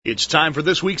It's time for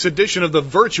this week's edition of the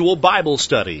Virtual Bible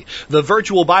Study. The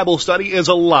Virtual Bible Study is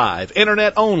a live,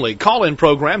 internet-only call-in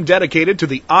program dedicated to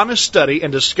the honest study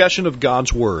and discussion of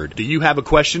God's Word. Do you have a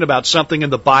question about something in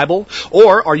the Bible?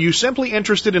 Or are you simply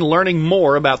interested in learning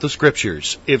more about the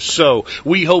Scriptures? If so,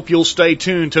 we hope you'll stay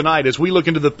tuned tonight as we look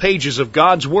into the pages of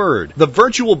God's Word. The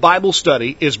Virtual Bible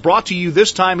Study is brought to you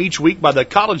this time each week by the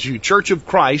College View Church of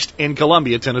Christ in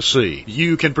Columbia, Tennessee.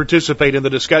 You can participate in the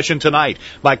discussion tonight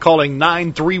by calling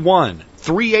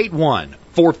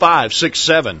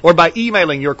 931-381-4567 or by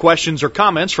emailing your questions or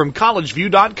comments from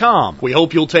collegeview.com. We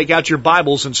hope you'll take out your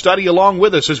Bibles and study along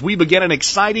with us as we begin an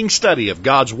exciting study of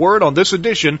God's Word on this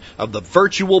edition of the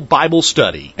Virtual Bible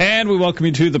Study. And we welcome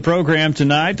you to the program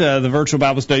tonight. The Virtual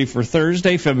Bible Study for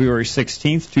Thursday, February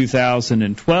 16th,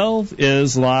 2012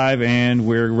 is live and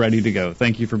we're ready to go.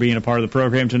 Thank you for being a part of the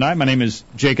program tonight. My name is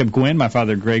Jacob Gwynn. My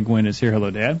father, Greg Gwynn, is here.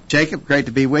 Hello, Dad. Jacob, great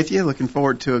to be with you. Looking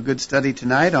forward to a good study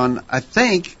tonight on, I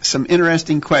think, some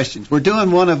interesting questions. We're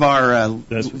doing one of our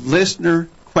listener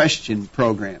question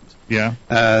programs. Yeah.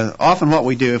 Often what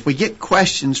we do, if we get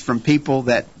questions from people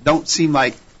that don't seem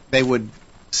like they would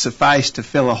suffice to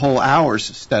fill a whole hour's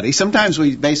study, sometimes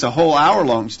we base a whole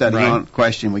hour-long study on a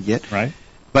question we get. Right.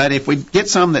 But if we get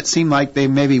some that seem like they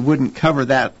maybe wouldn't cover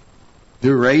that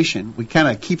duration, we kind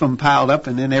of keep them piled up,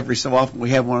 and then every so often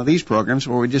we have one of these programs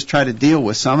where we just try to deal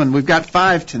with some, and we've got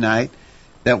 5 tonight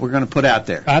that we're going to put out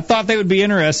there. I thought they would be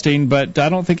interesting, but I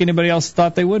don't think anybody else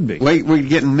thought they would be. We're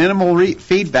getting minimal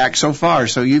feedback so far,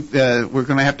 so we're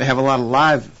going to have a lot of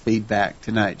live feedback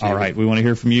tonight, Jerry. All right, we want to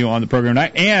hear from you on the program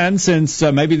tonight. And since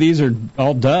maybe these are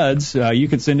all duds, you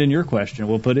could send in your question.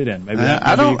 We'll put it in.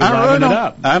 I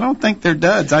don't think they're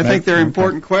duds. I think they're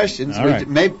important questions. Right.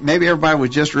 Maybe everybody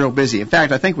was just real busy. In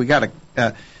fact, I think we got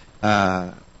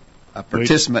a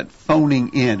participant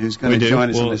phoning in who's going to join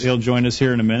us. Well, he'll join us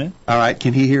here in a minute. All right.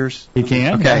 Can he hear us? He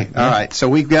can. Okay. Yeah. All right. So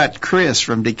we've got Chris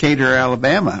from Decatur,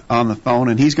 Alabama on the phone,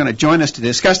 and he's going to join us to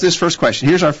discuss this first question.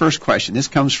 Here's our first question. This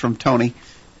comes from Tony,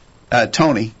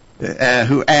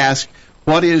 who asked,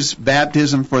 what is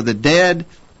baptism for the dead?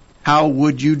 How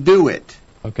would you do it?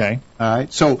 Okay. All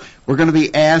right. So we're going to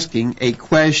be asking a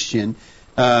question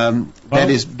that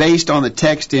is based on the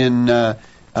text in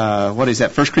what is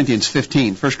that? 1 Corinthians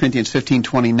 15. 1 Corinthians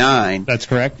 15:29. That's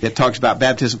correct. It talks about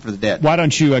baptism for the dead. Why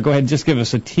don't you go ahead and just give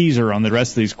us a teaser on the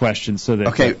rest of these questions so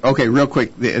that. Okay, real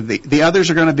quick. The others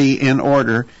are going to be in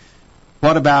order.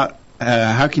 What about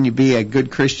how can you be a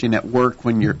good Christian at work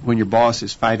when your boss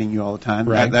is fighting you all the time?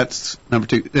 Right. That's number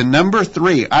 2. And number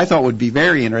 3, I thought would be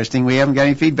very interesting. We haven't got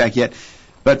any feedback yet,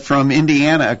 but from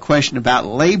Indiana, a question about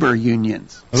labor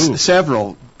unions.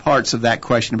 Several parts of that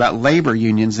question about labor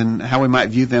unions and how we might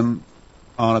view them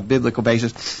on a biblical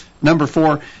basis. Number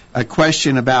 4, a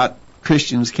question about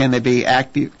Christians. Can they be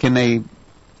active? Can they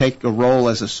take a role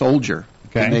as a soldier?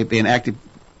 Okay. Can they be an active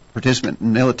participant in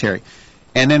the military?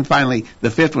 And then finally, the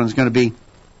 5th one is going to be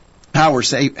how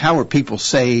were people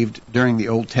saved during the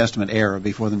Old Testament era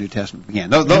before the New Testament began?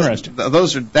 That's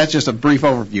just a brief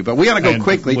overview, but we got to go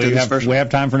quickly to this first one. We have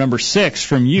time for number 6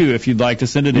 from you if you'd like to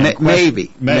send it in. Maybe.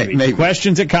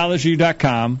 Questions at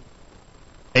collegeview.com,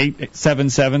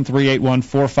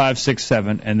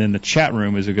 877-381-4567, and then the chat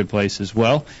room is a good place as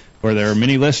well, where there are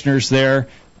many listeners there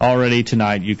already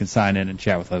tonight. You can sign in and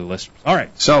chat with other listeners. All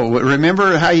right. So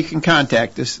remember how you can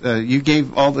contact us. You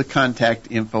gave all the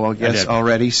contact info, I guess,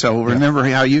 already. So remember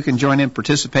how you can join in,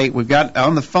 participate. We've got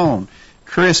on the phone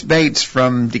Chris Bates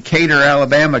from Decatur,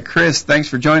 Alabama. Chris, thanks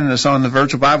for joining us on the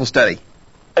Virtual Bible Study.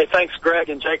 Hey, thanks, Greg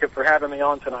and Jacob, for having me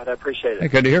on tonight. I appreciate it. Hey,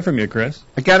 good to hear from you, Chris.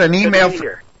 I got an email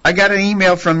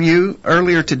from you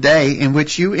earlier today in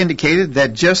which you indicated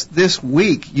that just this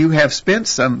week you have spent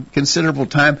some considerable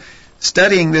time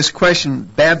studying this question,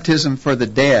 baptism for the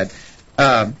dead.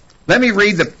 Let me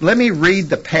read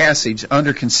the passage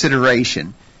under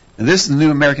consideration. And this is the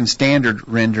New American Standard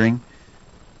rendering.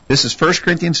 This is 1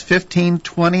 Corinthians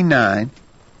 15:29.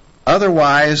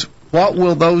 Otherwise, what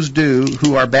will those do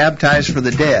who are baptized for the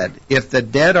dead? If the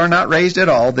dead are not raised at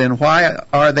all, then why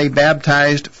are they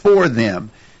baptized for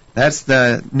them? That's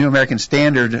the New American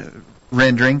Standard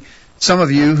rendering. Some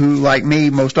of you who, like me,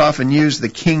 most often use the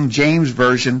King James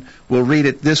Version will read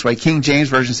it this way. King James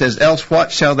Version says, else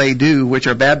what shall they do which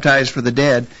are baptized for the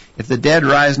dead? If the dead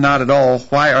rise not at all,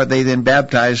 why are they then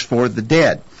baptized for the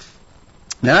dead?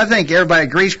 Now, I think everybody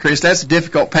agrees, Chris, that's a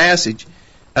difficult passage.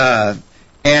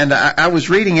 And I was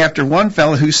reading after one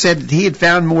fellow who said that he had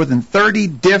found more than 30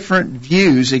 different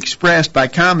views expressed by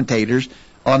commentators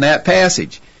on that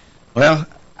passage. Well,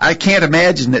 I can't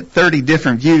imagine that 30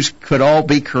 different views could all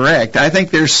be correct. I think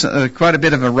there's quite a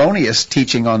bit of erroneous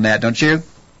teaching on that, don't you?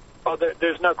 Well,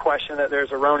 there's no question that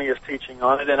there's erroneous teaching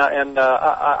on it, and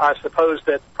I suppose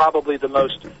that probably the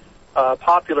most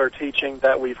popular teaching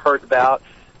that we've heard about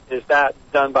is that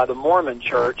done by the Mormon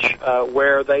Church,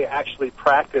 where they actually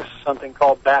practice something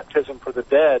called baptism for the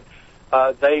dead.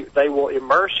 They will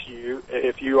immerse you,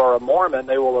 if you are a Mormon,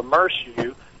 they will immerse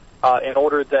you in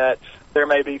order that there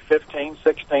may be 15,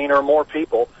 16, or more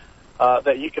people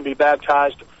that you can be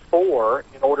baptized for,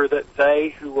 in order that they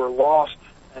who were lost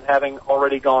and having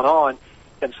already gone on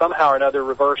can somehow or another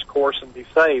reverse course and be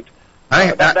saved.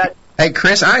 Hey,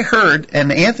 Chris, I heard,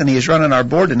 and Anthony is running our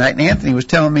board tonight, and Anthony was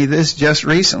telling me this just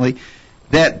recently,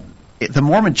 that the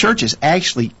Mormon Church is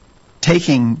actually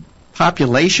taking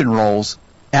population rolls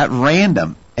at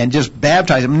random and just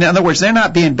baptizing them. In other words, they're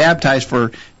not being baptized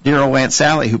for dear old Aunt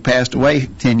Sally who passed away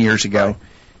 10 years ago.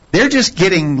 They're just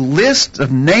getting lists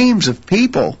of names of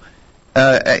people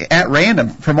at random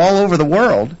from all over the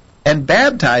world and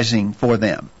baptizing for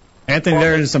them. Anthony,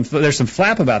 there's some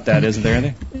flap about that, isn't there,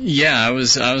 Anthony? Yeah, I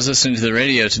was listening to the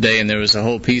radio today, and there was a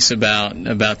whole piece about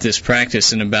this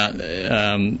practice and about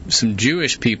some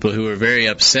Jewish people who were very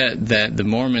upset that the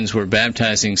Mormons were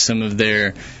baptizing some of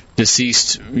their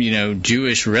deceased,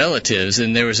 Jewish relatives,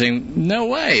 and they were saying, no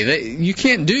way, you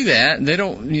can't do that. They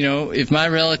don't, if my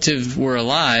relative were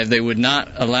alive, they would not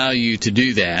allow you to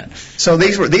do that. So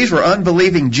these were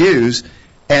unbelieving Jews,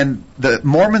 and the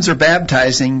Mormons are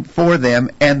baptizing for them,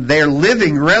 and their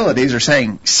living relatives are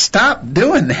saying, stop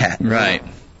doing that. Right.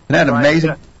 Isn't that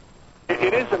amazing?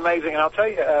 It is amazing, and I'll tell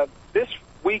you, this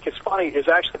week, it's funny, is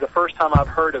actually the first time I've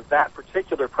heard of that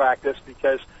particular practice,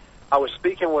 because I was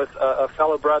speaking with a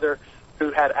fellow brother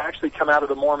who had actually come out of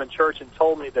the Mormon Church and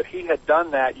told me that he had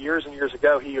done that years and years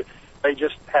ago. They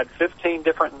just had 15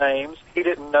 different names. He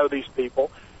didn't know these people,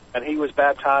 and he was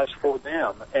baptized for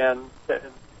them. And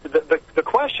the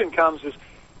question comes is,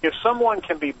 if someone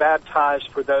can be baptized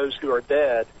for those who are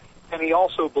dead, can he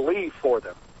also believe for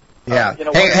them? Yeah.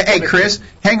 Hey, Chris,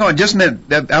 hang on just a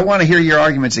minute. I want to hear your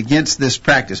arguments against this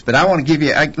practice, but I want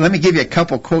to let me give you a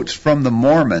couple quotes from the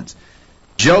Mormons.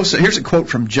 Here's a quote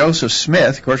from Joseph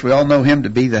Smith. Of course, we all know him to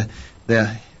be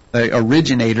the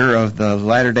originator of the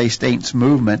Latter-day Saints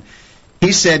movement.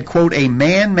 He said, quote, "A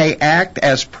man may act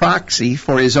as proxy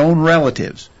for his own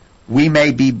relatives. We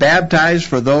may be baptized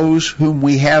for those whom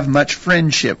we have much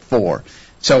friendship for."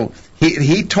 So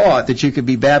he taught that you could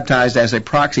be baptized as a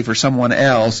proxy for someone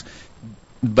else,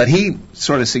 but he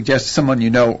sort of suggested someone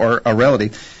you know or a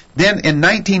relative. Then in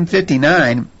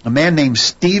 1959, a man named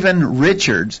Stephen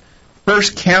Richards,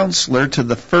 first counselor to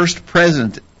the first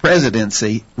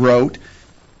presidency, wrote,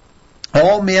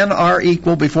 "All men are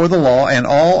equal before the law, and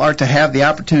all are to have the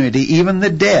opportunity, even the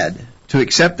dead, to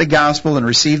accept the gospel and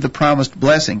receive the promised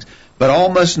blessings. But all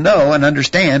must know and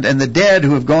understand, and the dead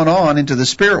who have gone on into the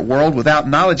spirit world without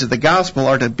knowledge of the gospel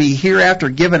are to be hereafter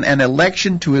given an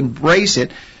election to embrace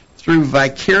it through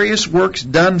vicarious works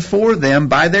done for them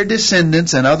by their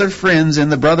descendants and other friends in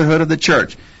the brotherhood of the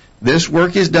church. This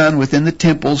work is done within the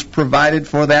temples provided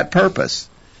for that purpose."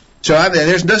 So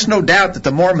there's just no doubt that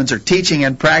the Mormons are teaching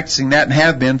and practicing that and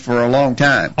have been for a long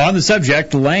time. On the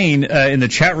subject, Lane in the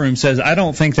chat room says, I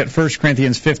don't think that 1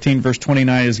 Corinthians 15, verse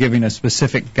 29 is giving a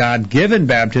specific God-given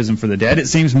baptism for the dead. It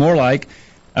seems more like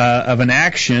of an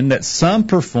action that some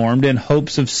performed in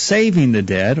hopes of saving the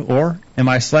dead, or am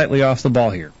I slightly off the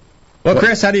ball here? Well,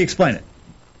 Chris, how do you explain it?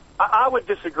 I would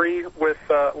disagree with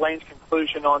Lane's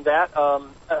conclusion on that.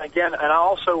 Again, and I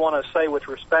also want to say with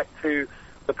respect to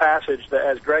the passage that,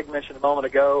 as Greg mentioned a moment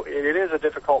ago, it is a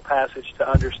difficult passage to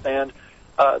understand.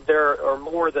 There are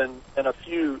more than a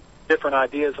few different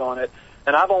ideas on it,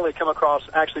 and I've only come across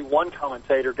actually one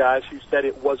commentator, guys, who said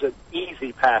it was an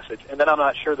easy passage, and then I'm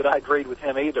not sure that I agreed with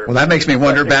him either. Well, that makes me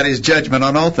wonder about his judgment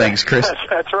on all things, Chris.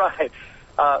 That's right.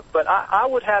 But I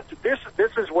would have to.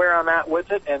 This is where I'm at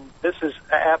with it, and this is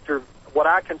after what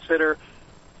I consider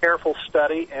careful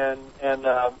study and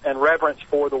reverence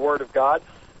for the Word of God.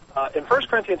 In 1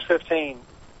 Corinthians 15,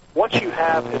 what you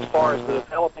have as far as the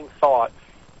developing thought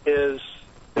is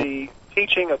the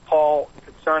teaching of Paul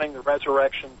concerning the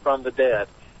resurrection from the dead.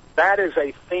 That is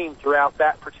a theme throughout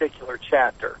that particular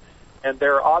chapter. And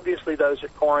there are obviously those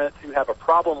at Corinth who have a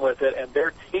problem with it, and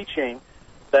they're teaching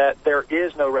that there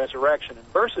is no resurrection. In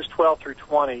verses 12 through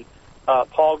 20,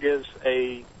 Paul gives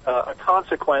a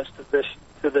consequence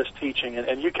to this teaching,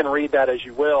 and you can read that as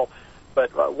you will.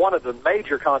 But one of the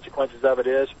major consequences of it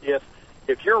is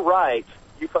if you're right,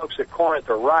 you folks at Corinth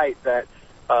are right that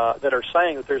are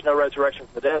saying that there's no resurrection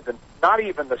from the dead, then not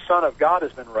even the Son of God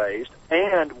has been raised,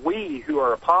 and we who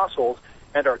are apostles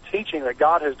and are teaching that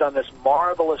God has done this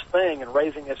marvelous thing in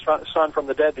raising His Son from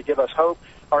the dead to give us hope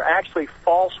are actually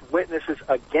false witnesses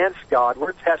against God.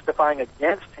 We're testifying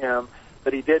against Him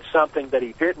that He did something that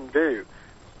He didn't do.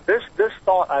 This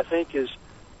thought, I think, is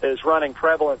running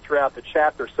prevalent throughout the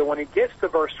chapter. So when he gets to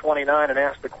verse 29 and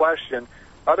asks the question,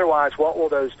 otherwise, what will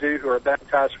those do who are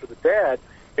baptized for the dead?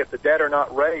 If the dead are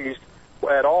not raised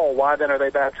at all, why then are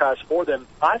they baptized for them?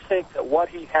 I think that what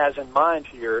he has in mind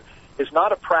here is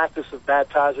not a practice of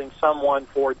baptizing someone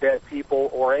for dead people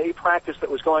or a practice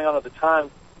that was going on at the time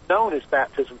known as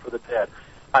baptism for the dead.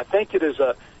 I think it is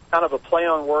a kind of a play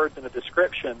on words and a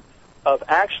description of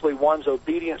actually one's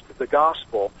obedience to the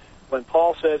gospel. When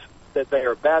Paul says that they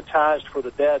are baptized for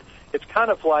the dead, it's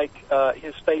kind of like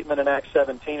his statement in Acts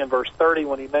 17 and verse 30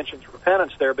 when he mentions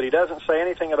repentance there, but he doesn't say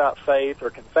anything about faith or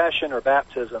confession or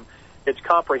baptism. It's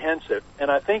comprehensive. And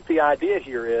I think the idea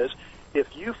here is,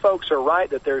 if you folks are right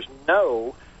that there is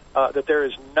no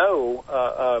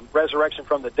resurrection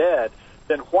from the dead,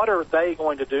 then what are they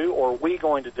going to do, or we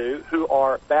going to do, who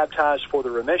are baptized for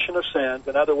the remission of sins?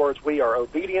 In other words, we are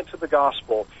obedient to the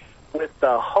gospel with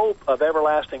the hope of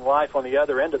everlasting life on the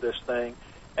other end of this thing,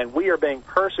 and we are being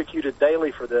persecuted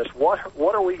daily for this.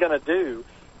 What are we going to do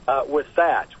with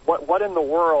that? What in the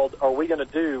world are we going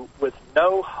to do with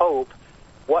no hope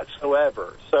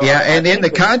whatsoever? So yeah, and in the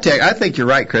context, I think you're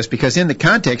right, Chris, because in the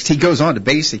context, he goes on to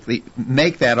basically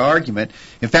make that argument.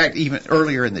 In fact, even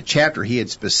earlier in the chapter, he had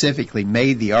specifically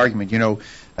made the argument,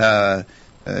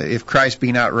 if Christ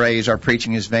be not raised, our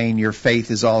preaching is vain, your faith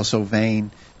is also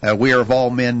vain. We are of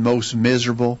all men most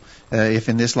miserable, if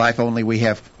in this life only we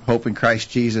have hope in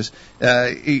Christ Jesus.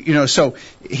 So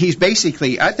he's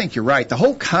basically, I think you're right, the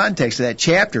whole context of that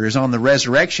chapter is on the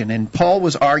resurrection, and Paul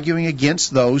was arguing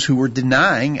against those who were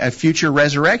denying a future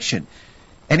resurrection.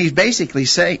 And he's basically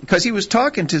saying, because he was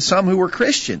talking to some who were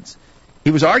Christians, he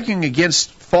was arguing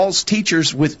against false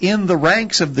teachers within the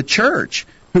ranks of the church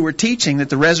who were teaching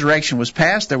that the resurrection was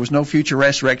past, there was no future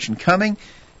resurrection coming.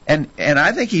 And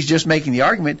I think he's just making the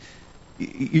argument,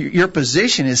 your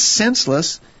position is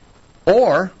senseless,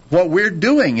 or what we're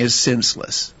doing is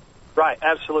senseless. Right,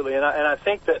 absolutely. And I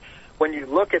think that when you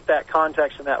look at that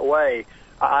context in that way,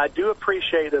 I do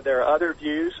appreciate that there are other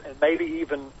views, and maybe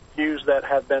even views that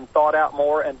have been thought out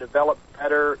more and developed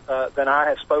better than I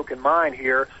have spoken mine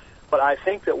here. But I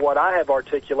think that what I have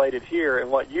articulated here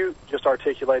and what you just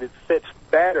articulated fits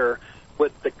better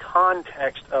with the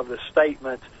context of the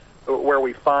statement where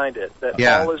we find it, that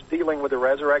Paul is dealing with the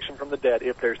resurrection from the dead.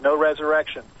 If there's no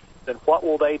resurrection, then what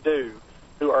will they do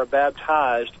who are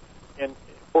baptized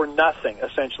for nothing,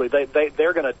 essentially?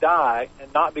 They're going to die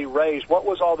and not be raised. What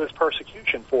was all this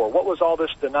persecution for? What was all this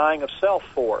denying of self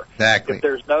for? Exactly. If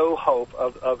there's no hope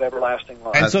of everlasting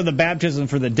life. And so the baptism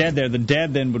for the dead there, the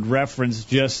dead then would reference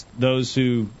just those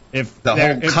who...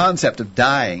 concept of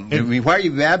dying. Why are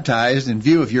you baptized in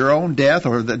view of your own death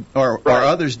or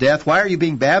others' death? Why are you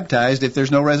being baptized if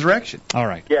there's no resurrection? All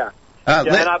right. Yeah. And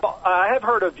I have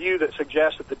heard a view that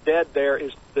suggests that the dead there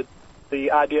is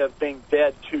the idea of being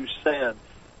dead to sin.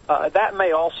 That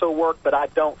may also work, but I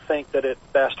don't think that it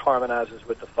best harmonizes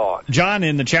with the thought. John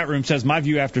in the chat room says, my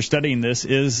view after studying this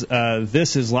is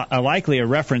likely a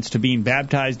reference to being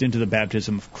baptized into the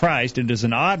baptism of Christ. It is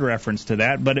an odd reference to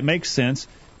that, but it makes sense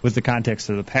with the context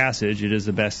of the passage. It is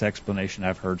the best explanation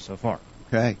I've heard so far.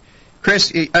 Okay.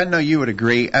 Chris, I know you would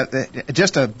agree.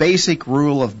 Just a basic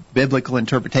rule of biblical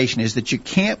interpretation is that you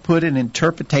can't put an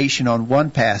interpretation on one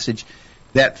passage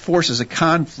that forces a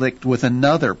conflict with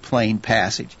another plain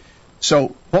passage.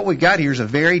 So what we've got here is a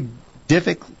very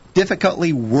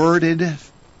difficultly worded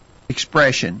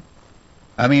expression.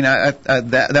 I mean,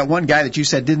 that one guy that you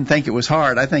said didn't think it was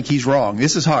hard, I think he's wrong.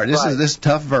 This is hard. This is a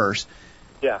tough verse.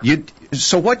 Yeah.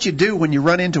 So what you do when you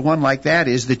run into one like that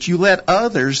is that you let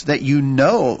others that you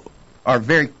know are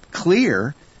very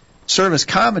clear serve as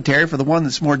commentary for the one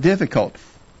that's more difficult.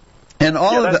 And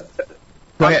all of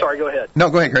the... Sorry, go ahead. No,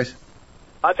 go ahead, Chris.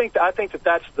 I think that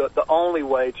that's the only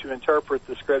way to interpret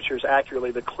the Scriptures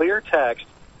accurately. The clear text,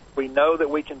 we know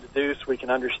that we can deduce, we can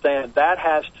understand. That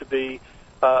has to be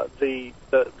the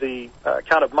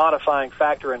kind of modifying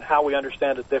factor in how we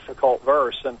understand a difficult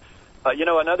verse. And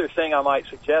another thing I might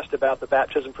suggest about the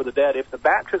baptism for the dead, if the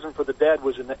baptism for the dead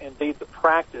was indeed the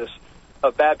practice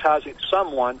of baptizing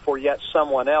someone for yet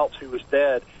someone else who was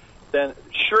dead, then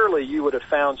surely you would have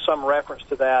found some reference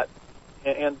to that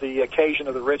and the occasion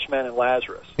of the rich man and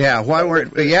Lazarus. Yeah,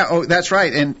 that's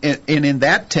right. And in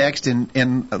that text,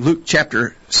 in Luke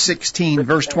chapter 16,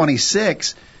 verse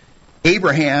 26,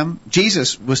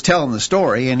 Jesus was telling the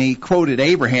story, and he quoted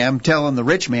Abraham telling the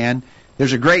rich man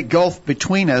there's a great gulf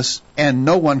between us, and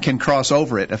no one can cross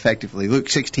over it effectively. Luke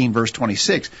 16, verse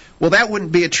 26. Well, that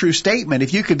wouldn't be a true statement.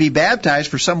 If you could be baptized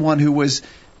for someone who was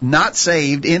not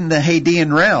saved in the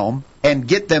Hadean realm and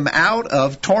get them out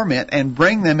of torment and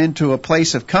bring them into a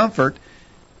place of comfort,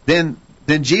 then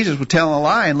Jesus would tell a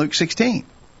lie in Luke 16.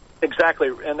 Exactly,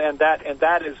 and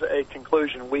that is a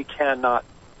conclusion we cannot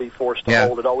be forced to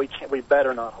hold at all. We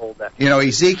better not hold that. You know,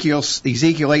 Ezekiel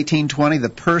 18:20,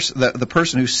 the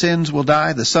person who sins will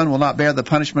die. The son will not bear the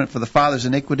punishment for the father's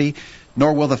iniquity,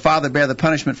 nor will the father bear the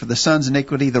punishment for the son's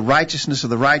iniquity. The righteousness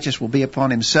of the righteous will be upon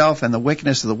himself, and the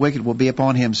wickedness of the wicked will be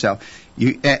upon himself.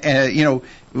 You know,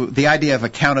 the idea of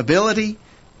accountability,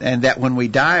 and that when we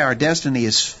die, our destiny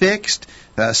is fixed.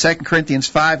 2 Corinthians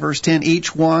 5, verse 10,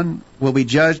 each one will be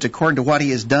judged according to what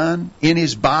he has done in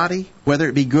his body, whether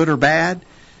it be good or bad.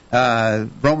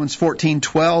 Romans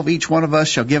 14:12, each one of us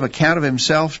shall give account of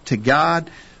himself to God.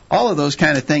 All of those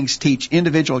kind of things teach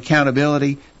individual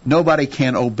accountability. Nobody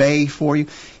can obey for you.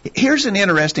 Here's an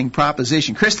interesting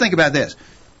proposition. Chris, think about this.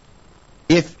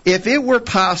 If it were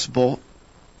possible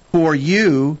for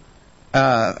you,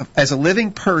 as a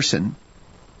living person,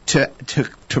 to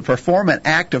perform an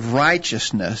act of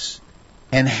righteousness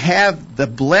and have the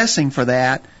blessing for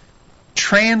that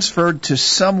transferred to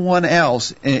someone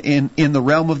else in the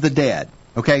realm of the dead.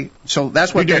 Okay, so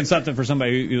that's what you're doing something for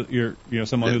somebody. You're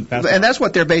someone who passed. And that's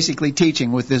what they're basically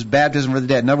teaching with this baptism for the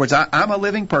dead. In other words, I'm a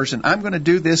living person. I'm going to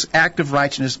do this act of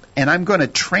righteousness, and I'm going to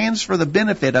transfer the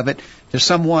benefit of it to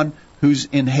someone who's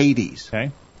in Hades.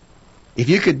 Okay. If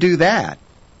you could do that,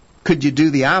 could you do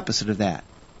the opposite of that?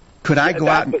 Could I go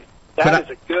out and... That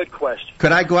is a good question.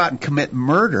 Could I go out and commit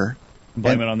murder...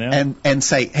 Blame it on them? And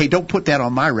say, hey, don't put that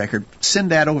on my record.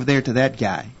 Send that over there to that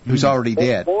guy who's already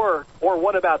dead. Or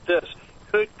what about this?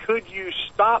 Could you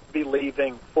stop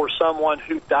believing for someone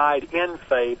who died in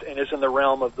faith and is in the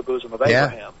realm of the bosom of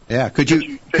Abraham? Yeah. Could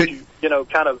you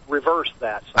kind of reverse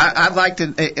that? I'd like to.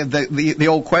 The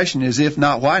old question is, if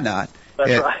not, why not?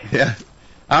 That's right. Yeah.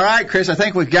 All right, Chris. I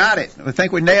think we've got it. I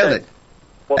think we nailed it.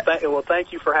 Well,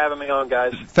 thank you for having me on,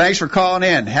 guys. Thanks for calling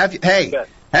in. Have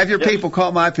your people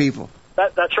call my people.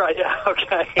 That's right. Yeah.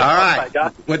 Okay. All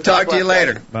right. We'll talk to you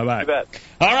later. Bye-bye. You bet.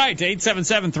 All right.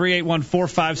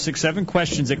 877-381-4567.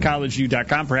 Questions at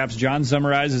collegeview.com. Perhaps John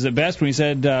summarizes it best when he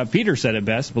said, Peter said it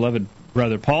best, beloved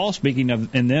brother Paul, speaking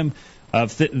of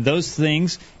those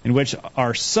things in which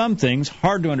are some things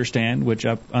hard to understand, which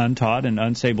untaught and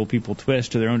unstable people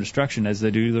twist to their own destruction as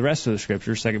they do the rest of the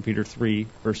Scriptures, 2 Peter 3,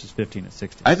 verses 15 and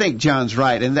 16. I think John's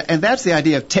right. And that's the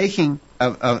idea of taking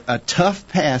a tough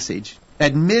passage,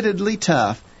 admittedly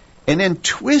tough, and then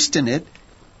twisting it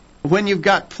when you've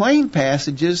got plain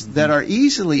passages that are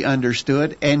easily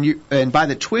understood, and by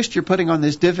the twist you're putting on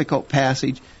this difficult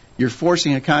passage, you're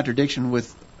forcing a contradiction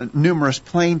with numerous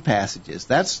plain passages.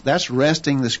 That's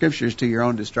wresting the Scriptures to your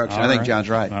own destruction. I think John's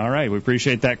right. All right. We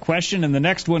appreciate that question. And the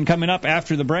next one coming up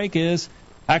after the break is,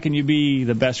 how can you be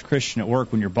the best Christian at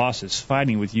work when your boss is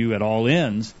fighting with you at all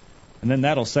ends? And then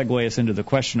that'll segue us into the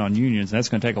question on unions, and that's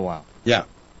going to take a while. Yeah.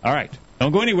 All right.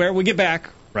 Don't go anywhere. We'll get back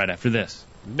right after this.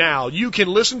 Now you can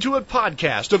listen to a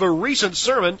podcast of a recent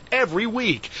sermon every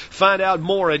week. Find out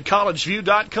more at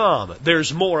collegeview.com.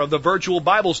 There's more of the virtual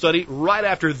Bible study right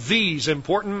after these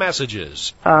important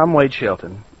messages. Hi, I'm Wade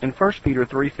Shelton. In 1 Peter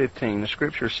 3:15, the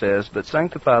Scripture says, "But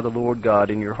sanctify the Lord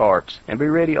God in your hearts, and be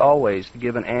ready always to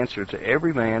give an answer to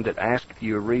every man that asketh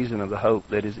you a reason of the hope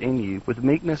that is in you, with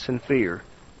meekness and fear."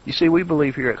 You see, we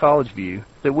believe here at College View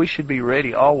that we should be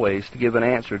ready always to give an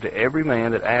answer to every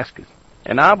man that asketh.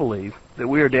 And I believe that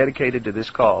we are dedicated to this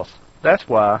cause. That's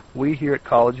why we here at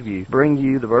College View bring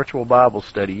you the virtual Bible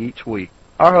study each week.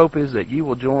 Our hope is that you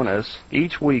will join us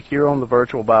each week here on the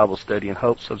virtual Bible study in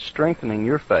hopes of strengthening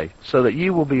your faith, so that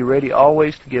you will be ready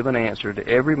always to give an answer to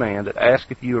every man that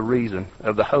asketh you a reason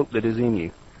of the hope that is in you.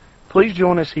 Please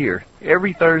join us here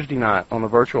every Thursday night on the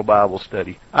virtual Bible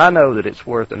study. I know that it's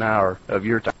worth an hour of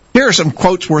your time. Here are some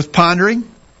quotes worth pondering.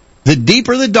 The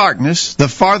deeper the darkness, the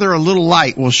farther a little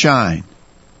light will shine.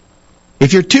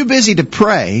 If you're too busy to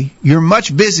pray, you're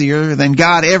much busier than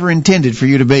God ever intended for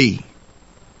you to be.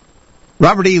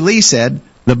 Robert E. Lee said,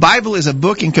 "The Bible is a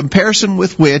book in comparison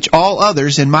with which all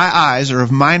others in my eyes are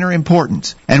of minor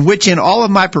importance, and which in all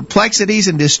of my perplexities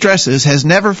and distresses has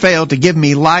never failed to give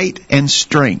me light and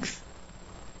strength."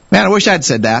 Man, I wish I'd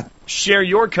said that. Share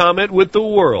your comment with the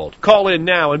world. Call in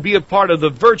now and be a part of the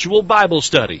virtual Bible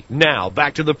study. Now,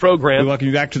 back to the program. We welcome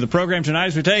you back to the program tonight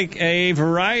as we take a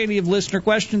variety of listener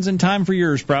questions, and time for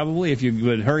yours probably, if you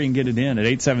would hurry and get it in at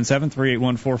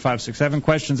 877-381-4567.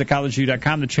 Questions at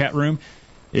collegeview.com. The chat room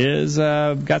is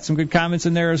got some good comments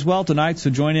in there as well tonight, so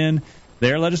join in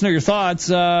there. Let us know your thoughts.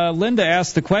 Linda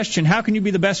asked the question, how can you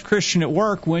be the best Christian at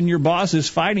work when your boss is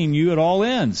fighting you at all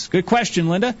ends? Good question,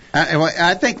 Linda.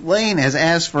 I think Lane has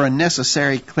asked for a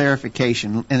necessary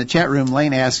clarification. In the chat room,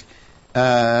 Lane asked,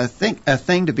 I think a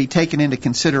thing to be taken into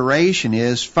consideration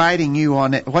is fighting you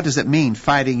on it. What does it mean,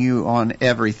 fighting you on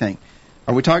everything?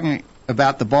 Are we talking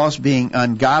about the boss being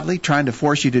ungodly, trying to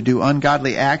force you to do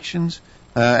ungodly actions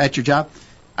at your job?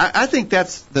 I think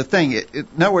that's the thing. In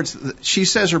other words, she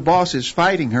says her boss is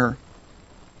fighting her.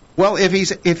 Well, if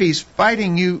he's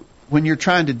fighting you when you're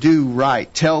trying to do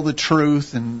right, tell the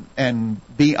truth and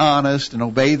be honest and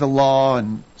obey the law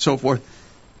and so forth,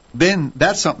 then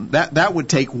that's something that would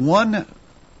take one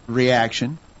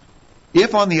reaction.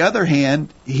 If, on the other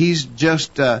hand, he's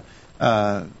just kind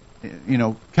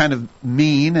of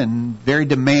mean and very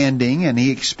demanding, and he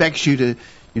expects you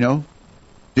to,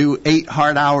 do 8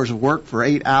 hard hours of work for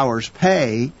 8 hours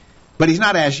pay, but he's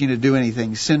not asking you to do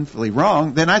anything sinfully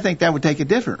wrong, then I think that would take a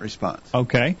different response.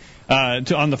 Okay.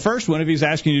 On the first one, if he's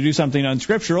asking you to do something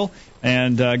unscriptural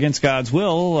and against God's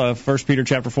will, 1 Peter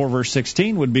chapter 4, verse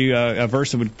 16 would be a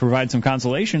verse that would provide some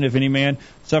consolation. If any man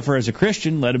suffer as a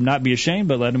Christian, let him not be ashamed,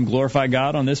 but let him glorify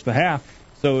God on this behalf.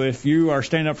 So if you are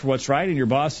standing up for what's right and your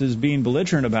boss is being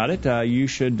belligerent about it, you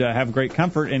should have great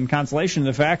comfort and consolation in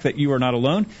the fact that you are not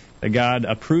alone, that God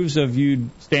approves of you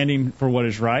standing for what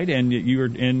is right, and you are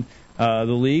in the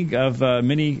league of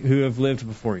many who have lived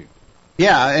before you.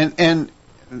 Yeah, and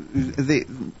the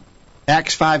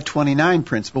Acts 5:29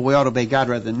 principle, we ought to obey God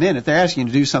rather than men. If they're asking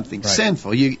you to do something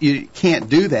sinful, you can't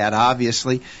do that,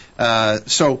 obviously.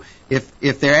 So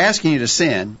if they're asking you to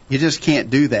sin, you just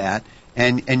can't do that.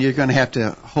 And you're going to have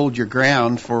to hold your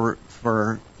ground for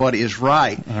what is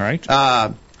right. All right.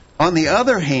 On the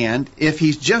other hand, if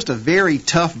he's just a very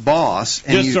tough boss,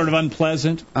 and just sort of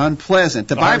unpleasant.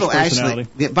 The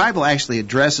Bible actually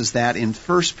addresses that in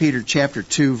 1 Peter chapter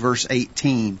 2, verse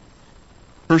 18.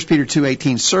 1 Peter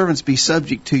 2:18, servants, be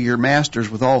subject to your masters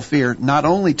with all fear, not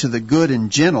only to the good and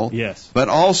gentle, but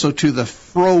also to the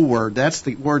froward. That's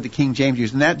the word the King James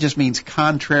used, and that just means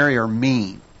contrary or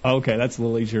mean. Okay, that's a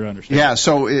little easier to understand. Yeah,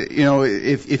 so,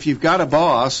 if you've got a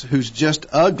boss who's just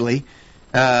ugly,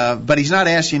 but he's not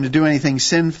asking you to do anything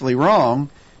sinfully wrong,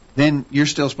 then you're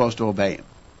still supposed to obey him.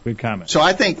 Good comment. So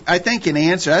I think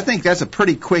that's a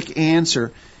pretty quick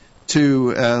answer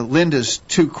to Linda's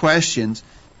two questions,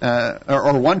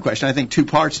 or one question. I think two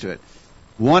parts to it.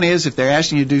 One is, if they're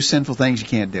asking you to do sinful things, you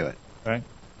can't do it. Right.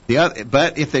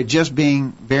 But if they're just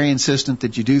being very insistent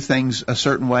that you do things a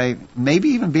certain way, maybe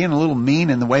even being a little mean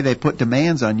in the way they put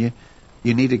demands on you,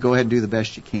 you need to go ahead and do the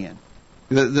best you can.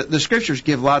 The Scriptures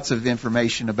give lots of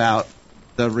information about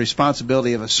the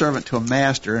responsibility of a servant to a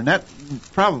master, and that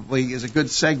probably is a good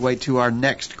segue to our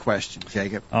next question,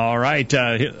 Jacob. All right.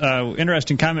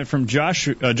 Interesting comment from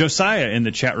Josiah in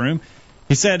the chat room.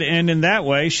 He said, and in that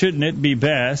way, shouldn't it be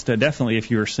best, definitely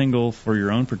if you are single for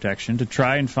your own protection, to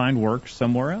try and find work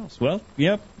somewhere else? Well,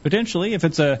 yep, potentially. If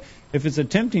it's a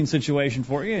tempting situation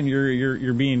for you and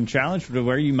you're being challenged to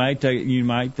where you might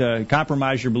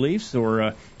compromise your beliefs,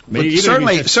 or maybe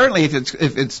certainly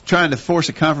if it's trying to force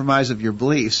a compromise of your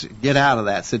beliefs, get out of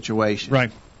that situation.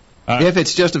 Right. If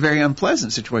it's just a very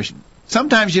unpleasant situation.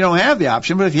 Sometimes you don't have the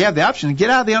option, but if you have the option, get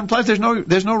out of the unpleasant.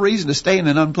 There's no reason to stay in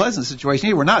an unpleasant situation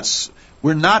here.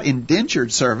 We're not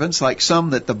indentured servants like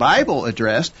some that the Bible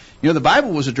addressed. The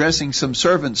Bible was addressing some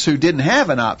servants who didn't have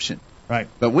an option. Right.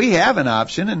 But we have an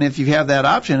option, and if you have that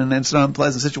option and it's an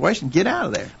unpleasant situation, get out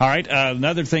of there. All right.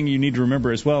 Another thing you need to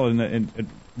remember as well in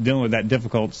dealing with that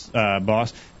difficult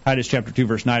boss, Titus chapter 2,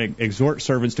 verse 9, exhort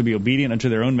servants to be obedient unto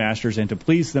their own masters and to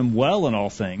please them well in all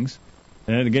things.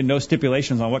 And again, no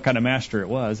stipulations on what kind of master it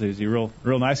was. Is he a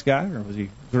real nice guy, or was he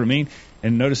sort of mean?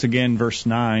 And notice again, verse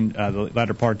 9, the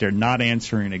latter part there, not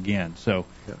answering again. So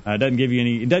it doesn't give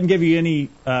you any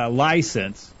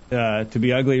license to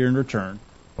be ugly in return,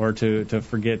 or to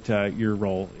forget your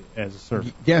role as a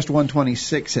servant. Guest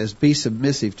 126 says, be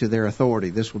submissive to their authority.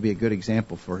 This will be a good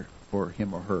example for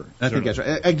him or her. I think that's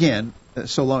right. Again,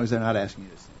 so long as they're not asking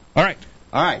you to sin.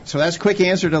 All right, so that's a quick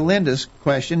answer to Linda's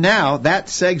question. Now, that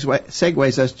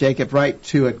segues us, Jacob, right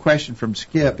to a question from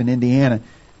Skip in Indiana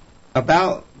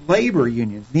about labor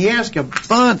unions. He asked a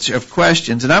bunch of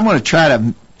questions, and I'm going to try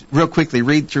to real quickly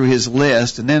read through his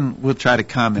list, and then we'll try to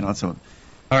comment on some of them.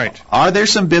 All right. Are there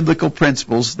some biblical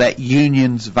principles that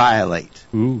unions violate?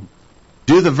 Ooh.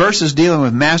 Do the verses dealing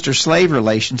with master-slave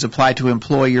relations apply to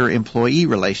employer-employee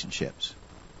relationships?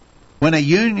 When a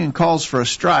union calls for a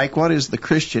strike, what is the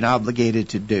Christian obligated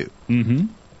to do? Mm-hmm.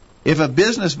 If a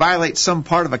business violates some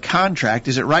part of a contract,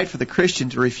 is it right for the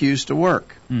Christian to refuse to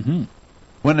work? Mm-hmm.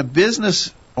 When a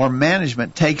business or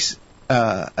management takes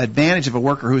advantage of a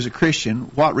worker who is a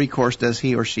Christian, what recourse does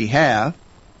he or she have?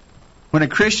 When a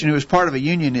Christian who is part of a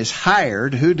union is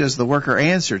hired, who does the worker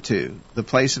answer to? The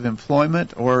place of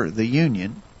employment or the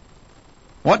union?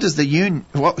 What does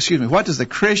the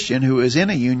Christian who is in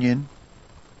a union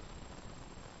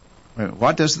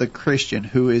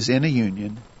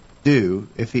do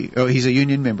if he's a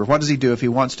union member? What does he do if he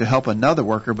wants to help another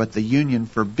worker but the union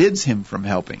forbids him from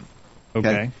helping?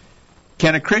 Okay.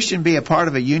 Can a Christian be a part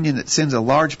of a union that sends a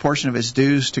large portion of its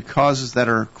dues to causes that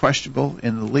are questionable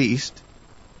in the least?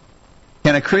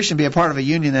 Can a Christian be a part of a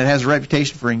union that has a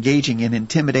reputation for engaging in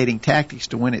intimidating tactics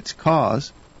to win its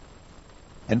cause?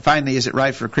 And finally, is it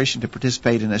right for a Christian to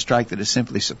participate in a strike that is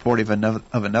simply supportive of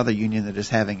another union that is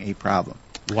having a problem?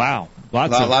 Wow.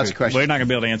 Lots of questions. We're not going to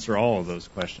be able to answer all of those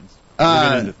questions.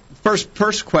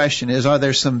 First question is, are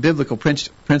there some biblical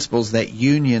principles that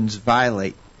unions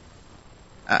violate?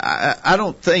 I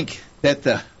don't think that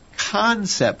the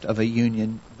concept of a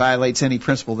union violates any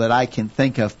principle that I can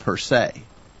think of per se.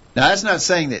 Now, that's not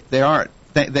saying that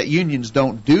that unions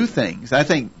don't do things. I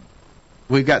think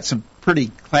we've got some pretty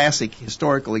classic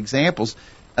historical examples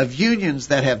of unions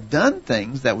that have done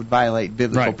things that would violate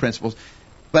biblical principles.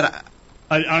 But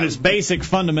on its basic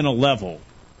fundamental level,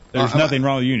 there's nothing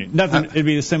wrong with a union. It'd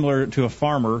be similar to a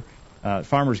farmers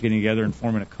getting together and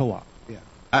forming a co-op. Yeah,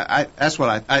 that's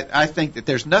what I think, that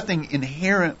there's nothing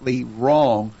inherently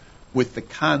wrong with the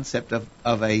concept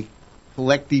of a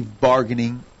collective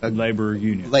bargaining labor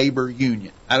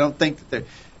union. I don't think that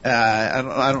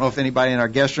I don't know if anybody in our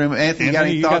guest room, Anthony, got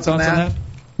any thoughts on that?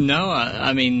 No,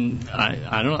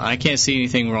 I can't see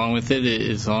anything wrong with it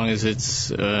as long as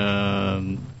it's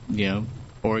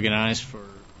organized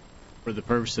for the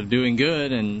purpose of doing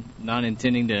good and not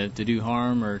intending to do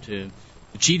harm or to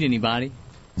cheat anybody.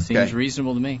 Seems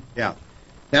reasonable to me. Yeah.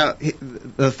 Now,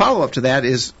 the follow-up to that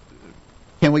is,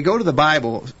 can we go to the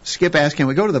Bible? Skip asked, can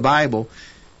we go to the Bible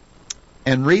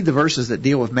and read the verses that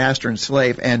deal with master and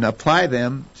slave and apply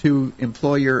them to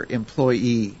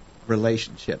employer-employee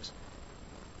relationships?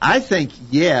 I think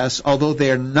yes, although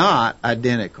they're not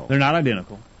identical. They're not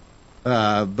identical.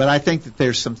 But I think that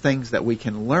there's some things that we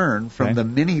can learn from the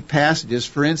many passages.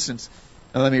 For instance,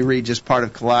 let me read just part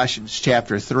of Colossians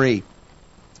chapter 3,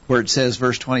 where it says,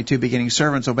 verse 22, beginning,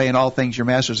 servants, obey in all things your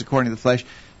masters according to the flesh,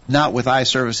 not with eye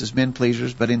service as men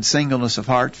pleasers, but in singleness of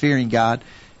heart, fearing God.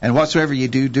 And whatsoever ye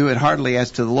do, do it heartily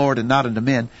as to the Lord and not unto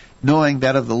men, knowing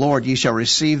that of the Lord ye shall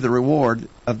receive the reward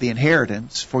of the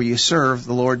inheritance, for ye serve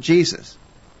the Lord Jesus.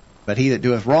 But he that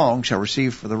doeth wrong shall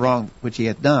receive for the wrong which he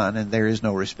hath done, and there is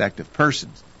no respect of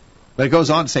persons. But it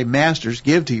goes on to say, masters,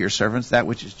 give to your servants that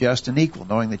which is just and equal,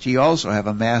 knowing that ye also have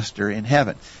a master in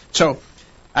heaven. So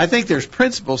I think there's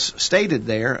principles stated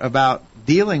there about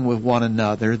dealing with one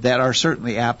another that are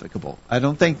certainly applicable. I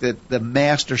don't think that the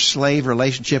master-slave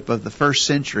relationship of the first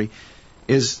century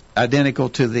is identical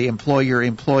to the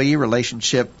employer-employee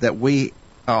relationship that we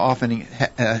often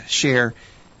share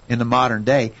in the modern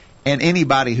day. And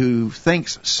anybody who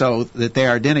thinks so, that they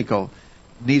are identical,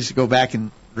 needs to go back and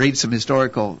read some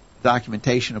historical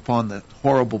documentation upon the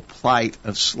horrible plight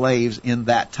of slaves in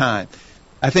that time.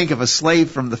 I think if a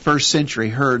slave from the first century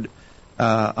heard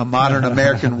a modern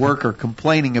American worker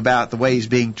complaining about the way he's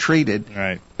being treated,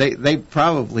 they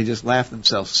probably just laugh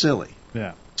themselves silly.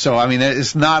 Yeah. So, I mean,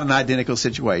 it's not an identical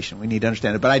situation. We need to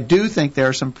understand it. But I do think there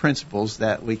are some principles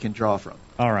that we can draw from.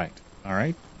 All right.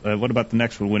 What about the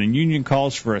next one? When a union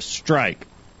calls for a strike,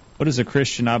 what is a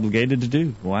Christian obligated to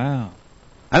do? Wow.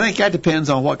 I think that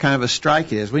depends on what kind of a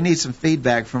strike it is. We need some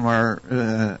feedback from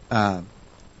our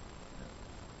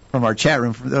chat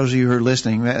room. For those of you who are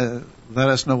listening, let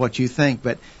us know what you think.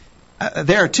 But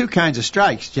there are two kinds of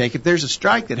strikes, Jacob. There's a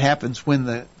strike that happens when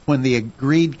the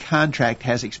agreed contract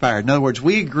has expired. In other words,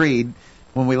 we agreed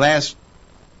when we last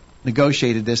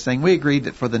negotiated this thing, we agreed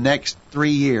that for the next 3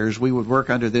 years we would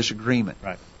work under this agreement.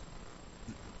 Right.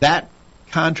 That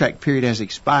contract period has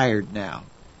expired now.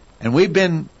 And we've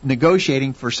been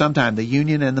negotiating for some time. The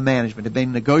union and the management have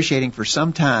been negotiating for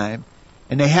some time,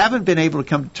 and they haven't been able to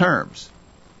come to terms.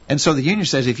 And so the union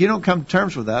says, if you don't come to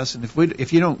terms with us, and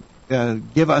if you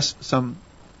don't give us some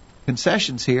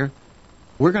concessions here,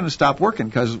 we're going to stop working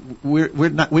because we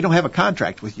don't have a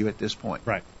contract with you at this point.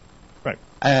 Right.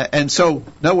 And so,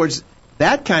 in other words,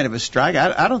 that kind of a strike,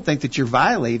 I don't think that you're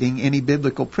violating any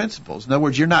biblical principles. In other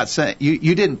words, you're not saying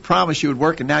you didn't promise you would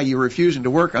work, and now you're refusing to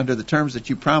work under the terms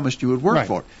that you promised you would work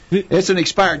for. It's an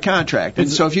expired contract, and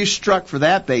so if you struck for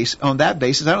that on that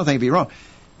basis, I don't think it'd be wrong.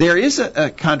 There is a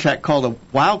contract called a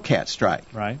wildcat strike,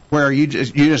 right? Where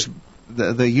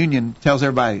the union tells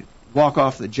everybody walk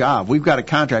off the job. We've got a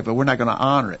contract, but we're not going to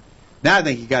honor it. Now I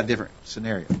think you got a different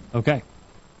scenario. Okay.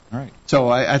 All right. So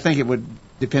I think it would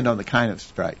depend on the kind of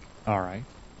strike. All right.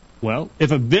 Well,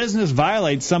 if a business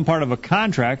violates some part of a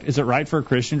contract, is it right for a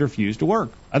Christian to refuse to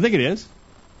work? I think it is.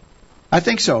 I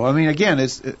think so. I mean, again,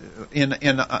 it's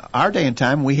in our day and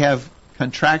time, we have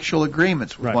contractual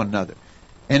agreements with one another.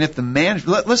 And if the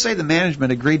let's say the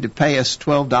management agreed to pay us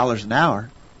 $12 an hour,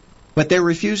 but they're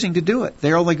refusing to do it.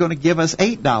 They're only going to give us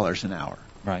 $8 an hour.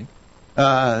 Right.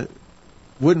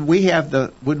 Wouldn't we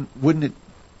have wouldn't it,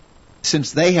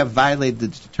 since they have violated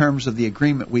the terms of the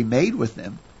agreement we made with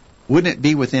them, wouldn't it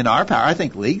be within our power? I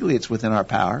think legally it's within our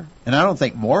power, and I don't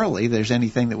think morally there's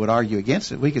anything that would argue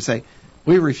against it. We could say,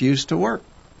 we refuse to work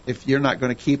if you're not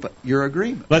going to keep your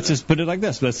agreement. Let's just put it like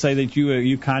this. Let's say that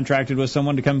you contracted with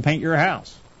someone to come paint your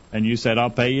house, and you said, I'll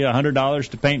pay you $100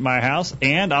 to paint my house,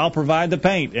 and I'll provide the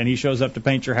paint. And he shows up to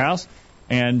paint your house,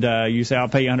 and you say, I'll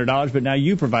pay you $100, but now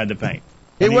you provide the paint.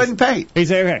 He wouldn't paint. He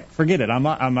say, okay, forget it. I'm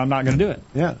not going to do it.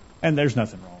 Yeah. And there's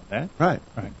nothing wrong with that. Right.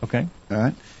 Right. Okay.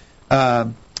 All right.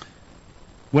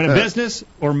 When a business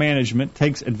or management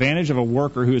takes advantage of a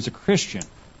worker who is a Christian,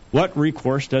 what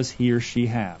recourse does he or she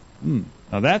have?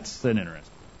 Now that's an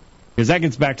interesting, because that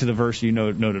gets back to the verse you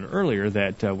noted earlier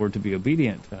that we're to be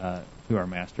obedient to our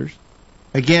masters.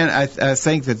 Again, I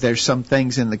think that there's some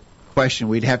things in the question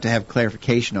we'd have to have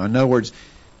clarification on. In other words,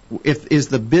 is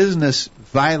the business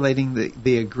violating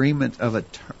the agreement of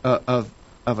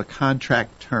a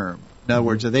contract term? In other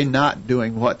words, are they not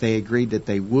doing what they agreed that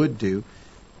they would do?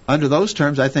 Under those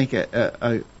terms, I think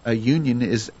a union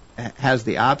has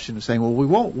the option of saying, well, we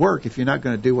won't work if you're not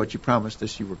going to do what you promised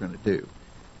us you were going to do.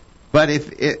 But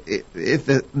if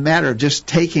the matter of just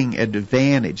taking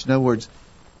advantage, in other words,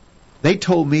 they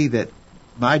told me that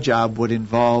my job would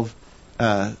involve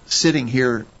sitting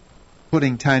here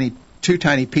putting two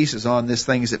tiny pieces on this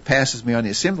thing as it passes me on the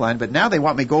assembly line, but now they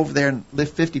want me to go over there and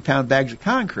lift 50-pound bags of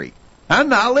concrete. I'm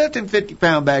not lifting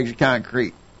 50-pound bags of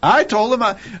concrete. I told them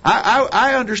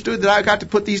I understood that I got to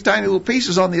put these tiny little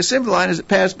pieces on the assembly line as it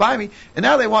passed by me, and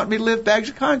now they want me to lift bags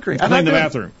of concrete. Clean the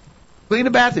bathroom. Clean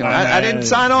the bathroom. I didn't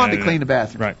sign on to clean the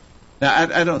bathroom. Right.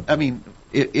 Now, I mean,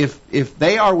 if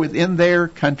they are within their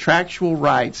contractual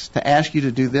rights to ask you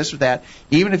to do this or that,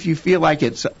 even if you feel like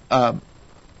it's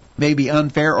maybe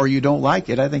unfair or you don't like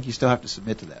it, I think you still have to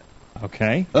submit to that.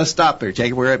 Okay. Let's stop there,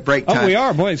 Jacob. We're at break time. Oh, we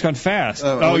are. Boy, it's gone fast.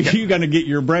 You're going to get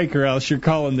your break or else you're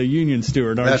calling the union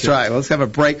steward, aren't you? That's right. Well, let's have a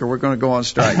break or we're going to go on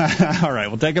strike. All right.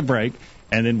 We'll take a break,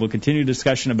 and then we'll continue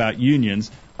discussion about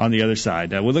unions on the other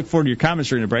side. We look forward to your comments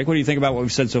during the break. What do you think about what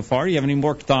we've said so far? Do you have any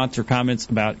more thoughts or comments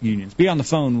about unions? Be on the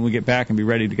phone when we get back and be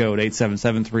ready to go at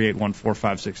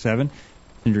 877-381-4567.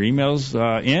 Send your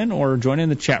emails in or join in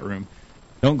the chat room.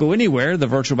 Don't go anywhere. The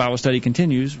virtual Bible study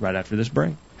continues right after this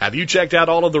break. Have you checked out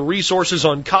all of the resources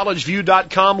on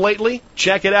collegeview.com lately?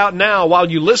 Check it out now while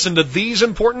you listen to these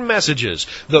important messages.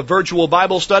 The virtual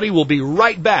Bible study will be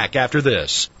right back after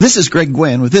this. This is Greg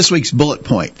Gwynn with this week's bullet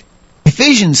point.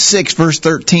 Ephesians 6 verse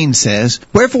 13 says,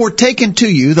 "Wherefore take unto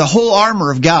you the whole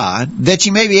armor of God, that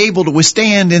ye may be able to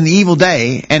withstand in the evil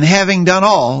day, and having done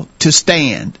all, to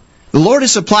stand." The Lord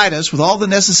has supplied us with all the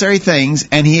necessary things,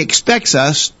 and He expects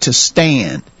us to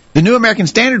stand. The New American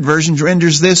Standard Version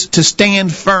renders this to stand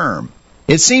firm.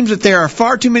 It seems that there are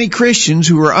far too many Christians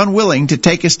who are unwilling to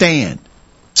take a stand.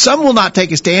 Some will not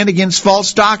take a stand against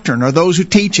false doctrine or those who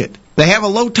teach it. They have a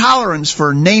low tolerance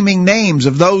for naming names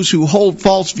of those who hold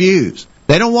false views.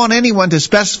 They don't want anyone to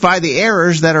specify the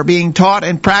errors that are being taught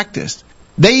and practiced.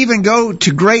 They even go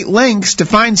to great lengths to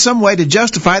find some way to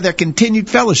justify their continued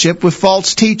fellowship with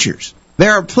false teachers.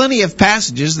 There are plenty of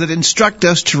passages that instruct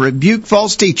us to rebuke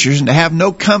false teachers and to have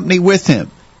no company with them.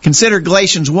 Consider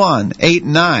Galatians 1, 8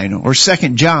 and 9, or 2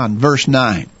 John, verse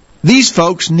 9. These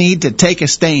folks need to take a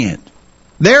stand.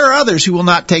 There are others who will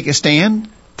not take a stand.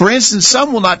 For instance,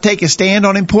 some will not take a stand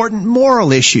on important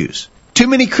moral issues. Too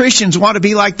many Christians want to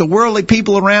be like the worldly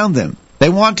people around them. They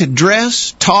want to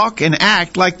dress, talk, and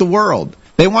act like the world.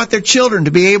 They want their children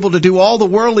to be able to do all the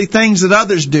worldly things that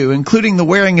others do, including the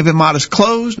wearing of immodest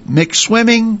clothes, mixed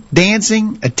swimming,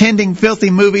 dancing, attending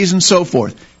filthy movies, and so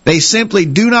forth. They simply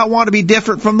do not want to be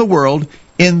different from the world.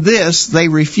 In this, they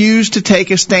refuse to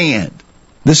take a stand.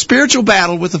 The spiritual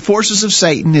battle with the forces of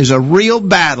Satan is a real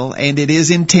battle, and it is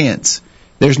intense.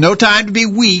 There's no time to be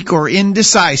weak or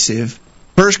indecisive.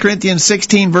 1 Corinthians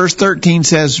 16, verse 13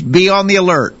 says, "Be on the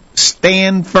alert,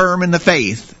 stand firm in the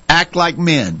faith, act like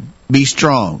men. Be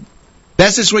strong."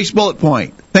 That's this week's bullet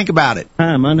point. Think about it.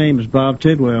 Hi, my name is Bob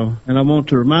Tidwell, and I want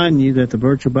to remind you that the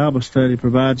virtual Bible study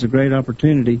provides a great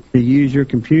opportunity to use your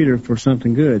computer for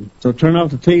something good. So turn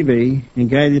off the TV and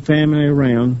gather your family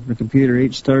around the computer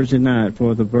each Thursday night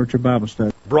for the virtual Bible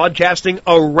study. broadcasting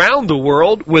around the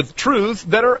world with truths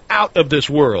that are out of this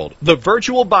world. The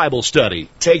Virtual Bible Study.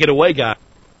 Take it away, guys.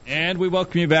 And we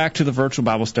welcome you back to the Virtual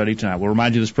Bible Study tonight. We'll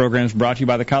remind you this program is brought to you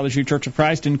by the College View Church of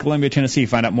Christ in Columbia, Tennessee.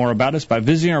 Find out more about us by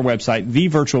visiting our website,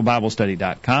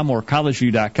 thevirtualbiblestudy.com or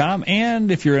collegeview.com. And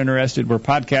if you're interested, we're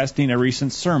podcasting a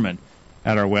recent sermon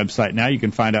at our website now. You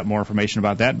can find out more information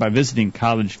about that by visiting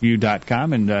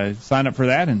collegeview.com and sign up for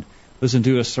that and listen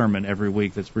to a sermon every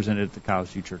week that's presented at the College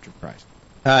View Church of Christ.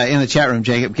 In the chat room,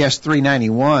 Jacob, guest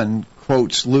 391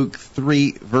 quotes Luke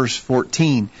 3, verse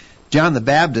 14. John the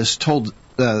Baptist told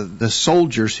the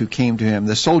soldiers who came to him,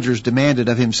 the soldiers demanded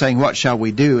of him, saying, "What shall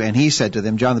we do?" And he said to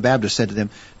them, John the Baptist said to them,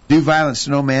 "Do violence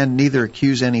to no man, neither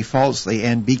accuse any falsely,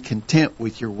 and be content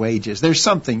with your wages." There's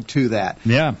something to that.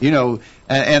 Yeah.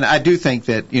 And I do think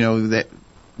that, that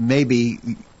maybe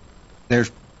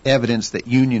there's evidence that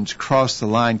unions cross the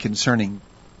line concerning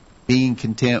being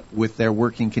content with their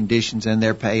working conditions and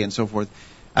their pay and so forth.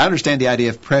 I understand the idea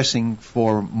of pressing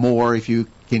for more if you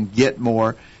can get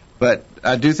more, but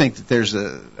I do think that there's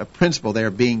a principle there,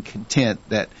 being content,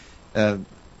 that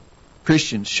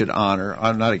Christians should honor.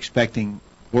 I'm not expecting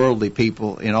worldly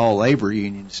people in all labor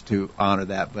unions to honor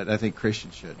that, but I think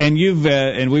Christians should. And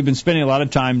we've been spending a lot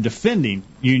of time defending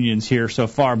unions here so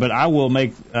far, but I will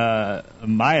make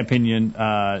my opinion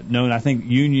known. I think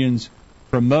unions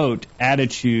promote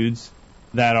attitudes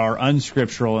that are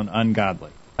unscriptural and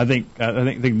ungodly. I think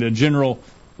the general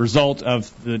result of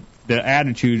the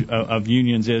attitude of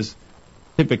unions is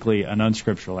typically an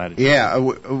unscriptural attitude. Yeah,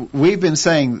 we've been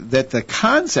saying that the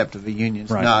concept of a union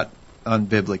is not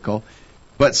unbiblical,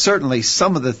 but certainly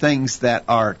some of the things that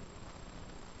are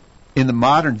in the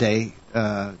modern day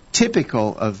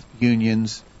typical of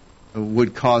unions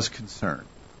would cause concern.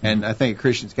 And I think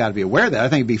Christians got to be aware of that. I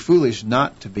think it'd be foolish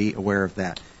not to be aware of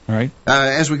that. All right.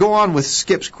 As we go on with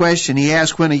Skip's question, he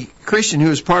asked, when a Christian who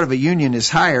is part of a union is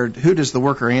hired, who does the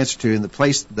worker answer to in the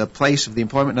place of the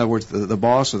employment? In other words, the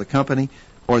boss or the company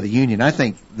or the union? I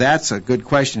think that's a good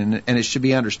question, and it should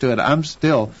be understood. I'm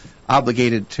still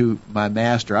obligated to my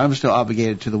master. I'm still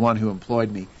obligated to the one who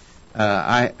employed me.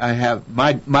 I have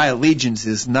my allegiance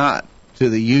is not to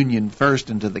the union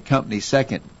first and to the company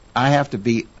second. I have to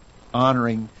be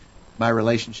honoring my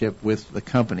relationship with the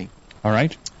company. All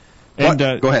right. And,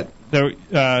 go ahead.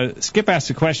 Skip asked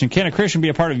the question, can a Christian be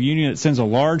a part of a union that sends a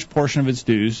large portion of its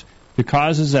dues to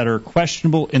causes that are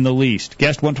questionable in the least?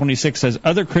 Guest 126 says,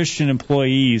 other Christian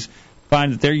employees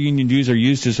find that their union dues are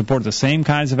used to support the same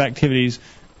kinds of activities,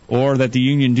 or that the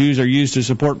union dues are used to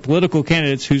support political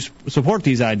candidates who support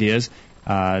these ideas.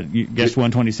 Guest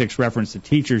 126 referenced the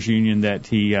teachers' union that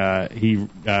he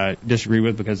disagreed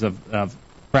with because of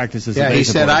practices that they he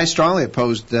said, supported. I strongly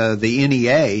opposed the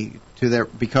NEA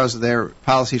because of their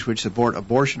policies which support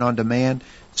abortion on demand,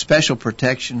 special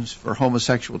protections for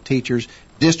homosexual teachers,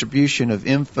 distribution of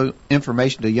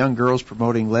information to young girls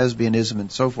promoting lesbianism, and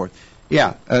so forth.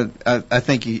 Yeah, I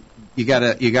think you got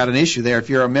an issue there. If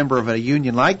you're a member of a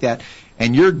union like that,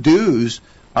 and your dues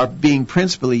are being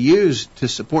principally used to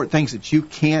support things that you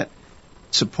can't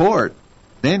support,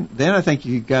 then I think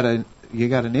you got an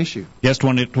issue. Guest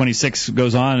 126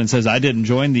 goes on and says, I didn't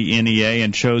join the NEA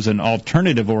and chose an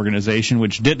alternative organization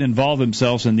which didn't involve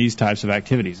themselves in these types of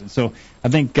activities. And so I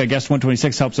think Guest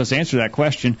 126 helps us answer that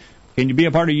question. Can you be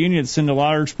a part of a union that send a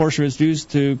large portion of its dues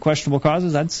to questionable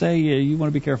causes? I'd say you want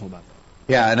to be careful about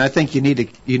that. Yeah, and I think you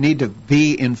need to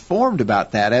be informed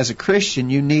about that. As a Christian,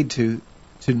 you need to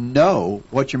know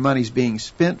what your money's being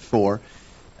spent for.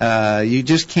 You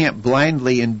just can't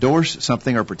blindly endorse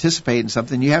something or participate in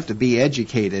something. You have to be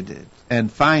educated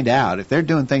and find out if they're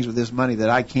doing things with this money that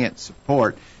I can't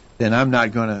support. Then I'm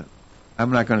not going to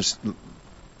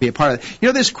be a part of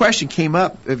it. This question came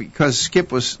up because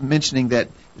Skip was mentioning that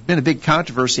there's been a big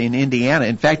controversy in Indiana.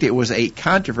 In fact, it was a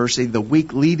controversy the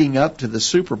week leading up to the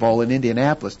Super Bowl in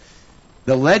Indianapolis.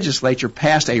 The legislature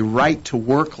passed a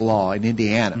right-to-work law in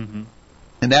Indiana,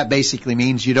 and that basically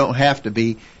means you don't have to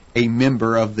be a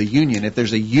member of the union. If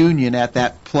there's a union at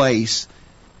that place,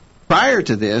 prior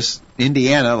to this,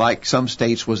 Indiana, like some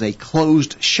states, was a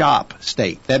closed shop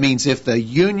state. That means if the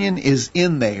union is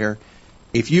in there,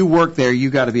 if you work there, you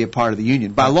got to be a part of the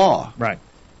union by law. Right.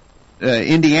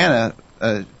 Indiana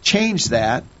changed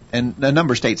that, and a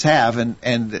number of states have,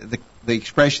 and the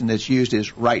expression that's used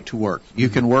is right to work. You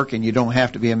can work and you don't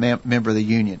have to be a member of the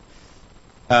union.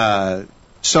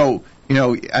 So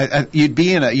you'd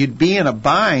be in a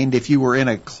bind if you were in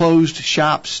a closed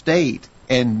shop state,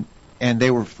 and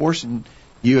they were forcing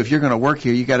you, if you're going to work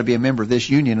here, you got to be a member of this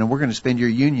union, and we're going to spend your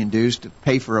union dues to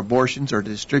pay for abortions or to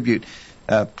distribute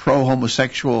promote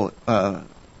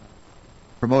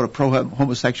a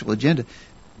pro-homosexual agenda.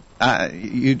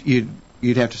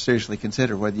 you'd have to seriously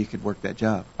consider whether you could work that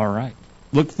job. All right.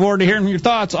 Look forward to hearing your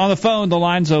thoughts on the phone. The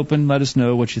line's open. Let us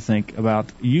know what you think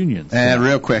about unions. And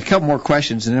real quick, a couple more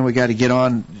questions, and then we got to get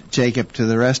on, Jacob, to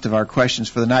the rest of our questions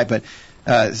for the night. But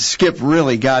Skip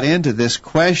really got into this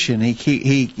question.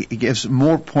 He gives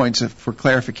more points for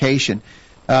clarification.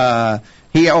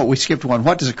 We skipped one.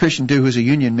 What does a Christian do who's a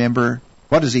union member?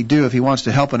 What does he do if he wants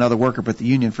to help another worker, but the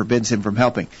union forbids him from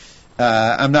helping?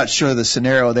 I'm not sure the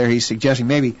scenario there he's suggesting.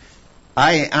 Maybe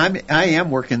I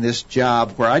am working this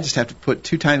job where I just have to put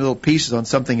two tiny little pieces on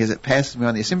something as it passes me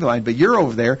on the assembly line, but you're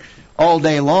over there all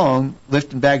day long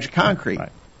lifting bags of concrete.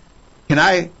 Right. Can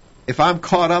I, if I'm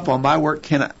caught up on my work,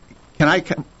 can I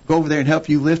go over there and help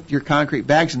you lift your concrete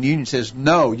bags? And the union says,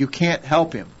 no, you can't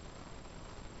help him.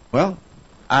 Well,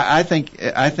 I think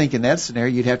in that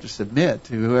scenario you'd have to submit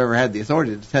to whoever had the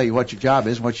authority to tell you what your job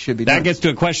is and what you should be doing. That gets to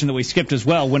a question that we skipped as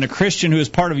well. When a Christian who is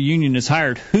part of a union is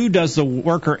hired, who does the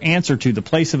worker answer to, the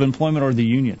place of employment or the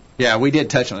union? Yeah, we did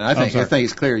touch on it. I think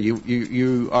it's clear.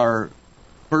 You are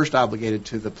first obligated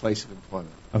to the place of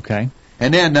employment. Okay.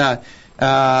 And then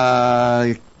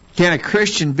can a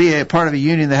Christian be a part of a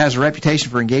union that has a reputation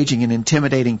for engaging in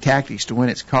intimidating tactics to win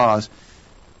its cause?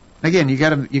 Again, you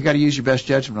got to use your best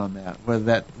judgment on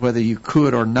that, whether you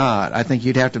could or not. I think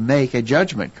you'd have to make a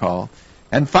judgment call.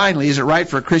 And finally, is it right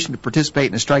for a Christian to participate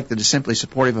in a strike that is simply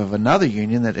supportive of another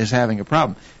union that is having a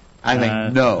problem? I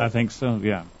think no. I think so,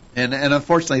 yeah. And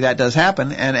unfortunately, that does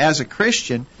happen. And as a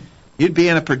Christian, you'd be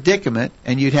in a predicament,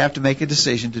 and you'd have to make a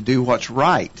decision to do what's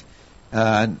right.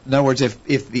 In other words, if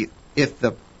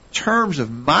the terms of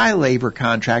my labor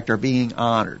contract are being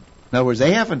honored, in other words,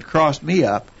 they haven't crossed me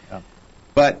up,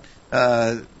 but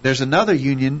there's another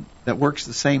union that works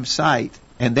the same site,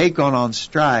 and they've gone on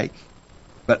strike.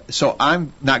 So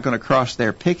I'm not going to cross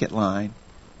their picket line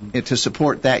to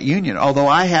support that union, although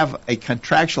I have a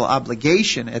contractual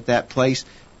obligation at that place,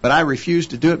 but I refuse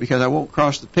to do it because I won't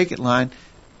cross the picket line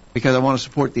because I want to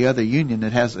support the other union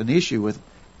that has an issue with.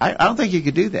 I don't think you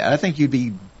could do that. I think you'd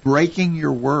be breaking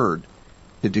your word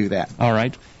to do that. All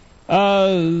right.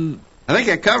 I think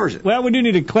that covers it. Well, we do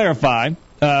need to clarify.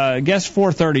 Guest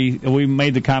 430, we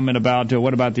made the comment about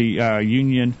what about the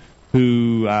union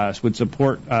who would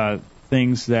support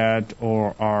things that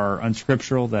are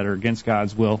unscriptural, that are against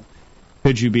God's will.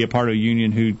 Could you be a part of a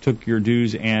union who took your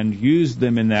dues and used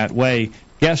them in that way?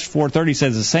 Guest 430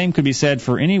 says the same could be said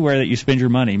for anywhere that you spend your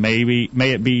money. May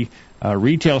it be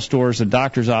retail stores, a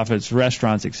doctor's office,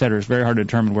 restaurants, etc. It's very hard to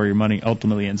determine where your money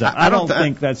ultimately ends up. I don't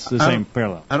think that's the same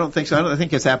parallel. I don't think so. I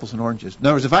think it's apples and oranges. In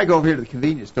other words, if I go over here to the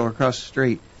convenience store across the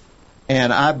street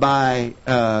and I buy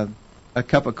a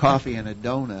cup of coffee and a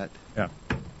donut,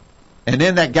 and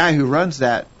then that guy who runs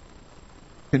that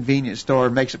convenience store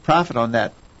makes a profit on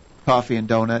that coffee and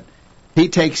donut, he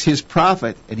takes his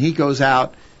profit and he goes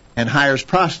out and hires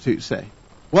prostitutes, say.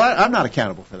 Well, I'm not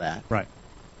accountable for that. Right.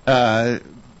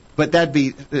 But that'd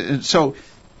be so.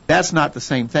 That's not the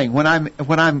same thing. When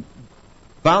I'm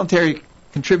voluntarily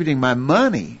contributing my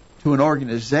money to an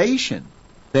organization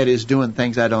that is doing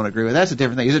things I don't agree with, that's a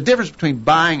different thing. There's a difference between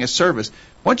buying a service.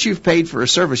 Once you've paid for a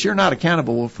service, you're not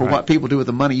accountable for what people do with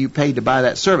the money you paid to buy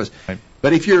that service. Right.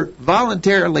 But if you're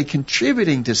voluntarily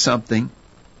contributing to something,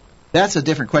 that's a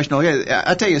different question.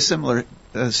 I'll tell you a similar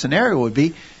scenario would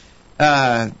be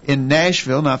in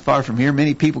Nashville, not far from here,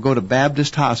 many people go to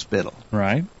Baptist Hospital.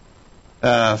 Right.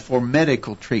 For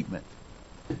medical treatment.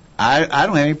 I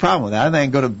don't have any problem with that. I think I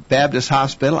can go to Baptist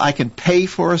Hospital. I can pay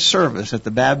for a service at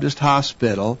the Baptist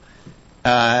Hospital,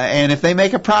 and if they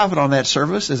make a profit on that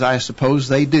service, as I suppose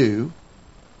they do,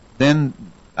 then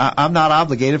I'm not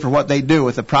obligated for what they do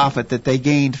with the profit that they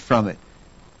gained from it.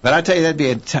 But I tell you, that'd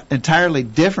be an entirely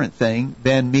different thing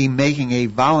than me making a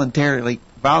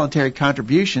voluntary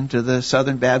contribution to the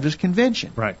Southern Baptist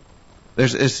Convention. Right.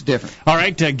 It's different. All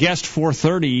right, guest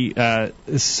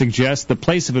 430 suggests the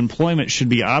place of employment should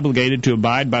be obligated to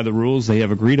abide by the rules they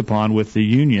have agreed upon with the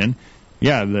union.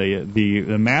 Yeah,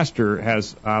 the master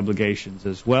has obligations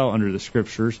as well under the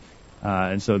Scriptures,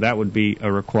 and so that would be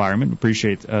a requirement.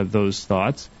 Appreciate those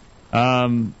thoughts.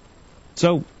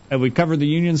 So have we covered the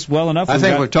unions well enough? I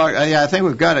think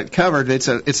we've got it covered. It's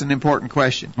an important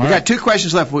question. We've got two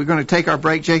questions left. We're going to take our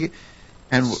break, Jacob.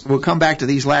 And we'll come back to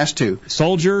these last two.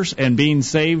 Soldiers and being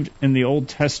saved in the Old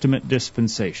Testament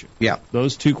dispensation. Yeah.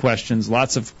 Those two questions,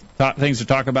 lots of things to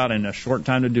talk about in a short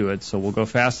time to do it, so we'll go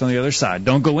fast on the other side.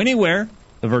 Don't go anywhere.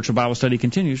 The virtual Bible study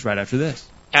continues right after this.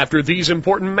 After these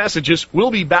important messages,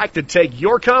 we'll be back to take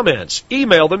your comments.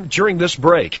 Email them during this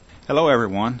break. Hello,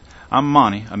 everyone. I'm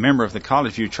Monty, a member of the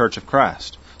College View Church of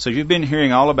Christ. So if you've been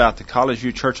hearing all about the College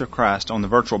View Church of Christ on the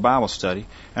virtual Bible study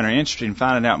and are interested in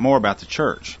finding out more about the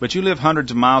church, but you live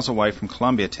hundreds of miles away from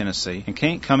Columbia, Tennessee, and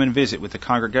can't come and visit with the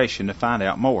congregation to find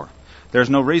out more, there's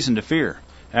no reason to fear.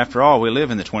 After all, we live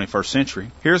in the 21st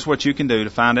century. Here's what you can do to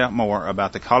find out more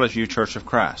about the College View Church of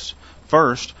Christ.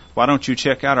 First, why don't you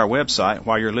check out our website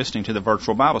while you're listening to the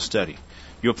virtual Bible study?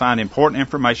 You'll find important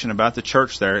information about the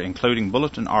church there, including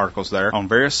bulletin articles there on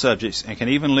various subjects, and can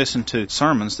even listen to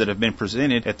sermons that have been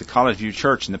presented at the College View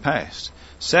Church in the past.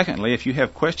 Secondly, if you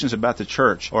have questions about the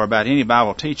church or about any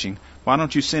Bible teaching, why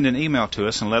don't you send an email to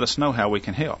us and let us know how we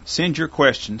can help? Send your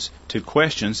questions to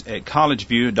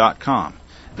questions@collegeview.com.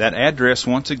 That address,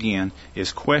 once again,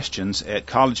 is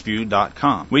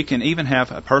questions@collegeview.com. We can even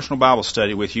have a personal Bible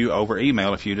study with you over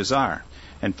email if you desire.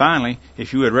 And finally,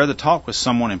 if you would rather talk with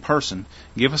someone in person,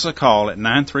 give us a call at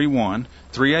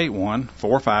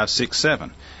 931-381-4567.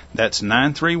 That's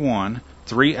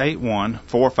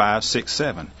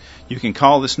 931-381-4567. You can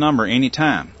call this number any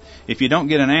time. If you don't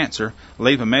get an answer,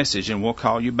 leave a message and we'll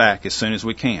call you back as soon as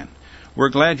we can. We're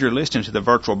glad you're listening to the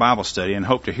virtual Bible study and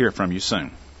hope to hear from you soon.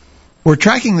 We're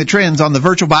tracking the trends on the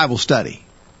virtual Bible study.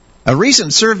 A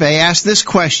recent survey asked this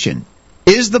question: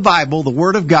 is the Bible the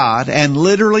Word of God and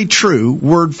literally true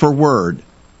word for word?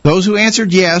 Those who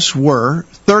answered yes were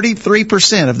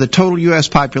 33% of the total U.S.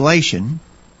 population,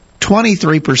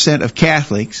 23% of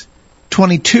Catholics,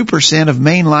 22% of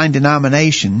mainline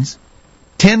denominations,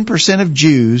 10% of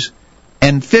Jews,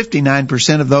 and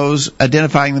 59% of those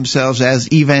identifying themselves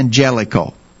as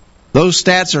evangelical. Those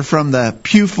stats are from the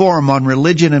Pew Forum on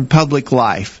Religion and Public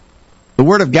Life. The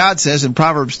Word of God says in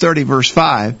Proverbs 30, verse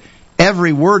 5,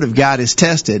 every word of God is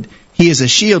tested. He is a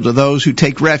shield to those who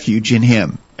take refuge in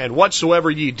Him. And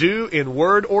whatsoever ye do in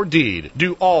word or deed,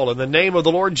 do all in the name of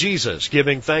the Lord Jesus,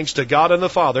 giving thanks to God and the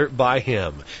Father by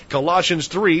Him. Colossians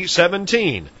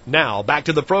 3:17. Now, back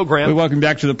to the program. Welcome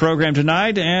back to the program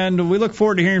tonight, and we look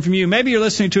forward to hearing from you. Maybe you're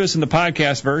listening to us in the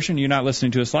podcast version. You're not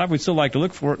listening to us live. We'd still like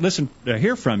to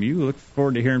hear from you. We look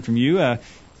forward to hearing from you.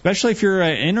 Especially if you're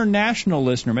an international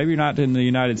listener, maybe you're not in the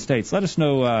United States. Let us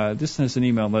know, just send us an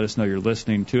email and let us know you're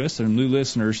listening to us. And new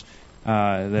listeners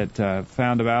that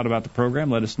found out about the program,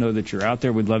 let us know that you're out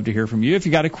there. We'd love to hear from you. If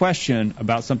you got a question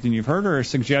about something you've heard or a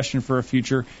suggestion for a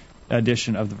future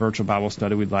edition of the Virtual Bible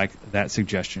Study, we'd like that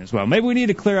suggestion as well. Maybe we need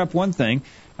to clear up one thing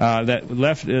that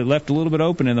left a little bit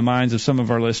open in the minds of some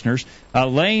of our listeners.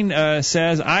 Lane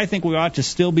says, I think we ought to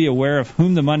still be aware of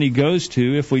whom the money goes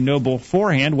to if we know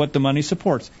beforehand what the money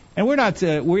supports. And we're not.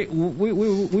 We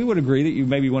would agree that you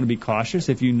maybe want to be cautious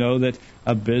if you know that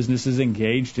a business is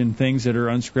engaged in things that are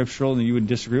unscriptural and you would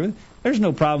disagree with. There's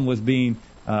no problem with being,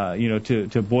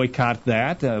 to boycott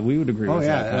that. We would agree with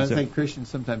that. Oh yeah, I think Christians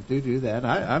sometimes do that.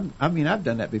 I mean, I've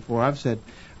done that before. I've said,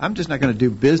 I'm just not going to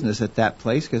do business at that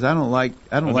place because I don't like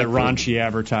raunchy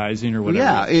advertising or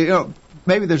whatever. Yeah,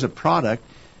 maybe there's a product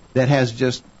that has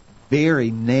just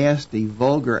very nasty,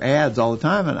 vulgar ads all the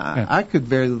time, and I could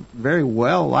very, very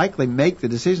well likely make the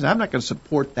decision. I'm not going to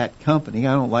support that company.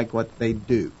 I don't like what they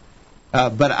do.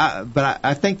 But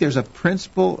I think there's a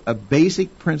principle, a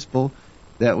basic principle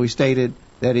that we stated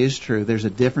that is true. There's a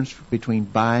difference between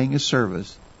buying a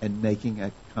service and making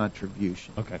a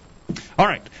contribution. Okay. All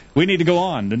right. We need to go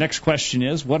on. The next question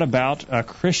is, what about a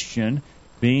Christian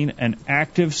being an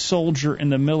active soldier in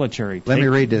the military? Let me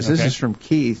read this. Okay. This is from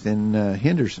Keith in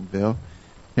Hendersonville,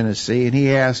 Tennessee, and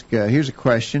he asked, here's a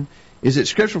question. Is it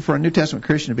scriptural for a New Testament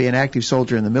Christian to be an active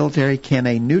soldier in the military? Can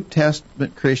a New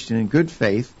Testament Christian in good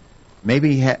faith,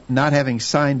 maybe not having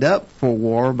signed up for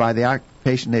war by the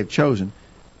occupation they have chosen,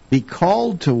 be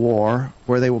called to war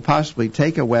where they will possibly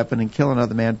take a weapon and kill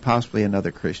another man, possibly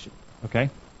another Christian? Okay.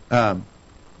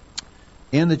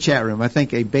 In the chat room, I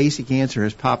think a basic answer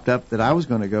has popped up that I was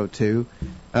going to go to.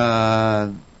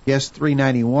 Yes,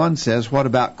 391 says, what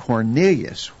about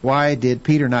Cornelius? Why did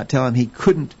Peter not tell him he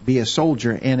couldn't be a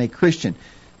soldier and a Christian?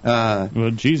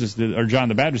 Well, Jesus did, or John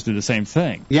the Baptist did the same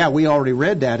thing. Yeah, we already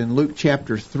read that in Luke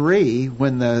chapter 3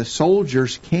 when the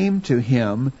soldiers came to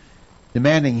him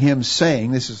demanding him,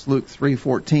 saying, this is Luke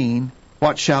 3:14,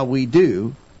 what shall we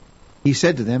do? He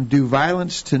said to them, do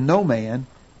violence to no man,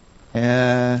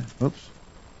 and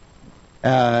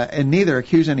neither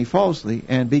accuse any falsely,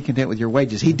 and be content with your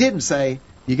wages. He didn't say,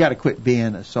 you got to quit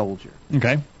being a soldier.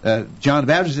 Okay. John the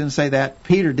Baptist didn't say that.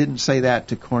 Peter didn't say that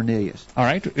to Cornelius. All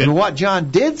right. And what John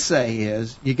did say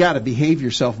is, you got to behave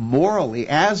yourself morally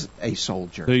as a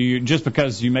soldier. So just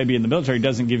because you may be in the military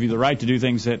doesn't give you the right to do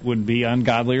things that would be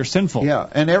ungodly or sinful. Yeah,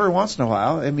 and every once in a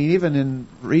while, I mean, even in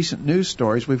recent news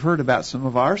stories, we've heard about some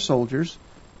of our soldiers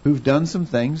who've done some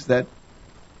things that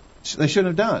they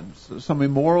shouldn't have done, some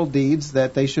immoral deeds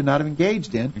that they should not have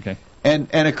engaged in. Okay. And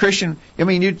a Christian, I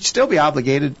mean, you'd still be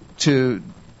obligated to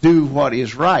do what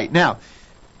is right. Now,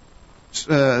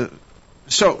 so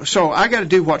I got to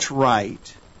do what's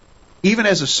right. Even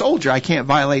as a soldier, I can't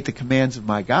violate the commands of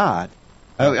my God.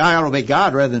 I ought to obey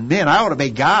God rather than men. I ought to obey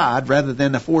God rather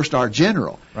than a 4-star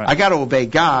general. Right. I got to obey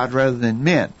God rather than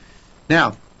men.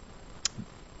 Now,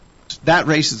 that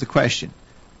raises the question: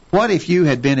 what if you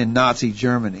had been in Nazi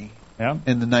Germany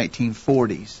in the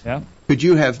 1940s? Yeah. Could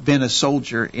you have been a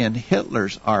soldier in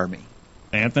Hitler's army?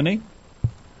 Anthony?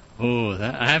 Oh,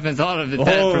 I haven't thought of it from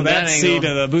that angle. That seat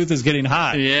of the booth is getting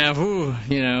hot. Yeah,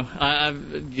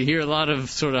 you hear a lot of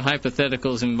sort of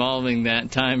hypotheticals involving that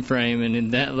time frame and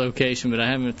in that location, but I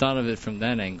haven't thought of it from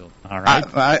that angle. All right.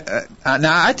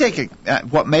 Now, I take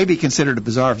what may be considered a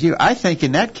bizarre view. I think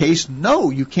in that case,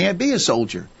 no, you can't be a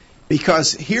soldier,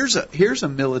 because here's a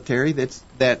military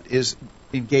that is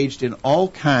engaged in all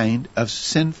kind of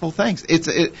sinful things.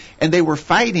 And they were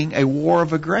fighting a war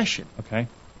of aggression. Okay.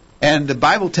 And the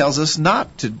Bible tells us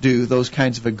not to do those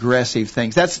kinds of aggressive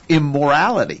things. That's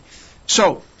immorality.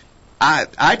 So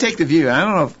I take the view, I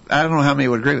don't know how many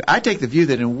would agree with, I take the view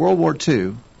that in World War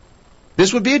II,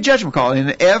 this would be a judgment call.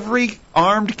 In every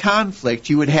armed conflict,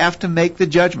 you would have to make the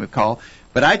judgment call.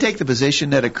 But I take the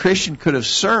position that a Christian could have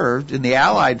served in the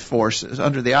Allied forces,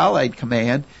 under the Allied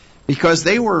command, because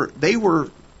they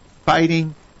were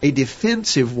fighting a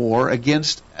defensive war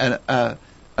against an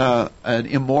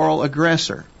immoral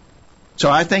aggressor. So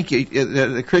I think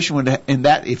the Christian would,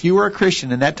 if you were a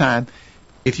Christian in that time,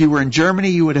 if you were in Germany,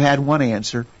 you would have had one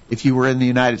answer. If you were in the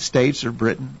United States or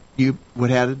Britain, you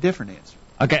would have a different answer.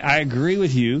 Okay, I agree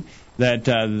with you that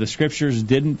the Scriptures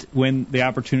didn't, when the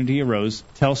opportunity arose,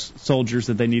 tell soldiers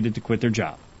that they needed to quit their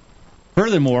job.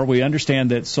 Furthermore, we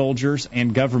understand that soldiers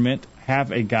and government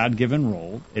have a God-given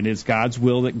role. It is God's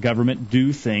will that government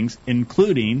do things,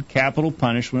 including capital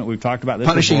punishment. We've talked about this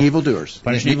punishing before. Evildoers.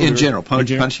 In general,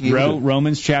 punishing evildoers.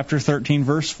 Romans chapter 13,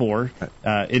 verse 4.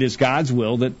 It is God's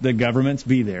will that the governments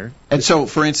be there. And so,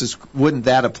 for instance, wouldn't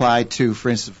that apply to, for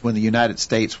instance, when the United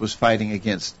States was fighting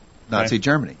against Nazi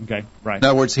Germany? Okay, right. In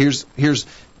other words, here's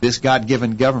this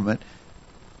God-given government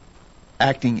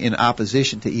acting in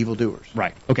opposition to evildoers.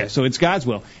 Right. Okay, so it's God's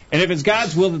will. And if it's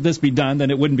God's will that this be done,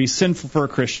 then it wouldn't be sinful for a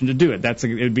Christian to do it.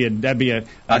 That'd be an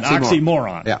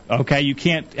oxymoron. Yeah. Okay, you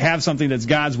can't have something that's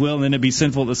God's will and then it be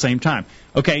sinful at the same time.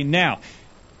 Okay, now,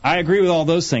 I agree with all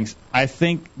those things. I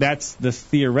think that's the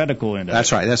theoretical end of it.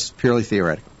 That's right. That's purely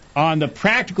theoretical. On the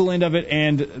practical end of it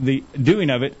and the doing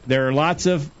of it, there are lots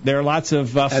of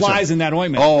flies in that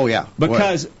ointment. Oh yeah.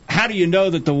 Because how do you know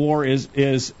that the war is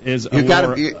a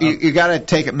war? You got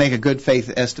to make a good faith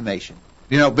estimation.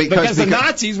 Because the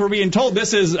Nazis were being told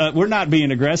this is we're not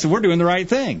being aggressive, we're doing the right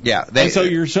thing. Yeah. And so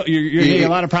you're getting a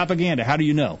lot of propaganda. How do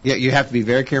you know? Yeah, you have to be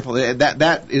very careful.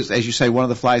 That is, as you say, one of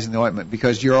the flies in the ointment,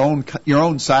 because your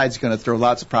own side's going to throw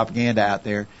lots of propaganda out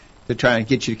there to try and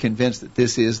get you convinced that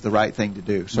this is the right thing to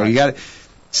do. So you got to.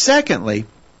 Secondly,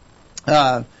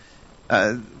 I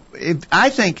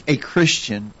think a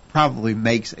Christian probably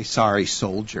makes a sorry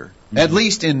soldier, at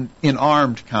least in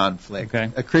armed conflict.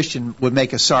 Okay. A Christian would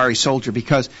make a sorry soldier,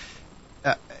 because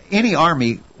any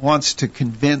army wants to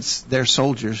convince their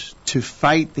soldiers to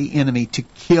fight the enemy, to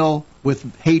kill with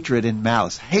hatred and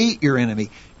malice. Hate your enemy.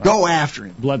 Right. Go after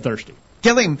him. Bloodthirsty.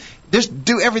 Kill him. Just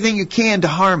do everything you can to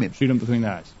harm him. Shoot him between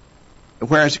the eyes.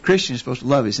 Whereas a Christian is supposed to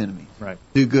love his enemies. Right.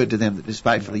 Do good to them that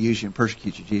despitefully use you and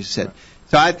persecute you, Jesus said. Right.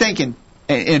 So I think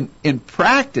in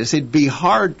practice, it'd be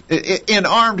hard, in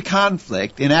armed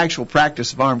conflict, in actual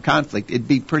practice of armed conflict, it'd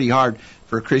be pretty hard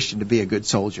for a Christian to be a good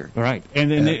soldier. Right.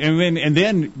 And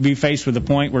then be faced with the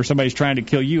point where somebody's trying to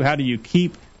kill you. How do you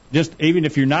keep, just even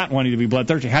if you're not wanting to be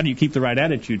bloodthirsty, how do you keep the right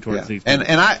attitude towards these people?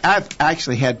 And I've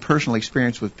actually had personal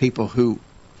experience with people who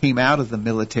came out of the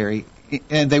military,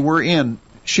 and they were in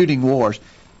shooting wars,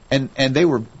 and they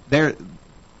were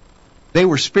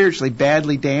spiritually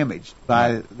badly damaged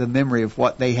by the memory of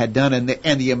what they had done and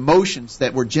the emotions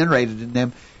that were generated in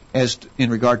them as in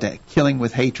regard to killing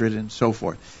with hatred and so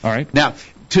forth. All right. Now,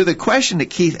 to the question that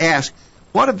Keith asked,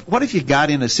 what if you got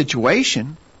in a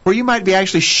situation where you might be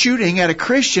actually shooting at a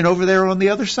Christian over there on the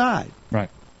other side?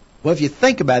 Right. Well, if you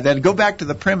think about that, and go back to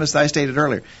the premise that I stated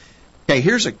earlier. Okay,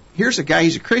 here's a guy,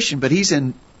 he's a Christian, but he's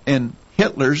in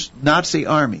Hitler's Nazi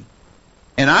army.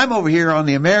 And I'm over here on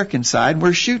the American side, and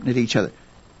we're shooting at each other.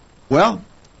 Well,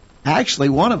 actually,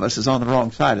 one of us is on the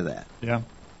wrong side of that. Yeah.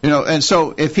 And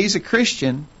so if he's a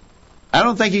Christian, I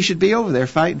don't think he should be over there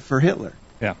fighting for Hitler.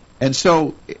 Yeah. And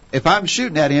so if I'm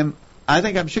shooting at him, I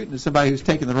think I'm shooting at somebody who's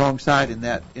taking the wrong side in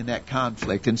that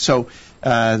conflict. And so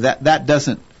that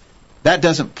doesn't that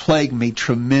doesn't plague me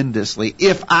tremendously.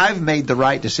 If I've made the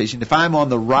right decision, if I'm on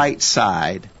the right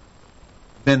side,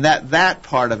 then that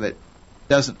part of it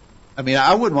doesn't. I mean,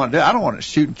 I wouldn't want to do it. I don't want to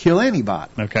shoot and kill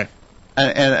anybody. Okay.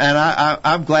 And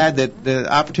I'm glad that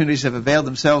the opportunities have availed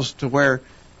themselves to where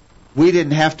we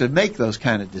didn't have to make those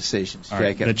kind of decisions,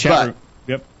 Jacob. Right.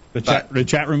 The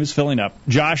chat room is filling up.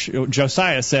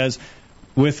 Josiah says,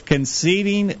 with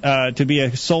conceding to be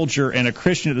a soldier and a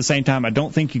Christian at the same time, I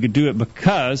don't think you could do it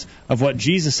because of what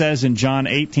Jesus says in John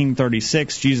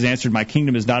 18:36. Jesus answered, "My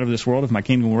kingdom is not of this world. If my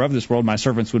kingdom were of this world, my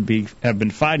servants would have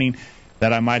been fighting,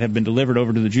 that I might have been delivered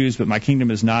over to the Jews, but my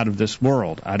kingdom is not of this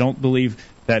world." I don't believe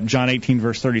that John 18,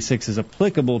 verse 36 is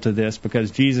applicable to this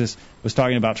because Jesus was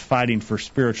talking about fighting for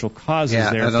spiritual causes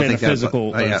in a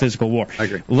physical war. I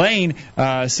agree. Lane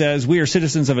says, we are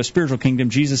citizens of a spiritual kingdom.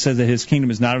 Jesus says that his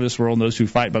kingdom is not of this world, and those who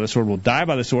fight by the sword will die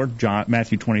by the sword.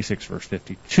 Matthew 26, verse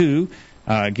 52.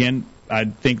 Again, I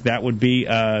think that would be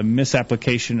a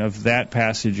misapplication of that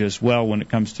passage as well when it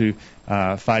comes to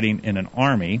fighting in an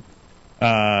army.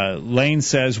 Lane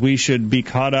says we should be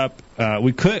caught up.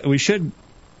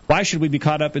 Why should we be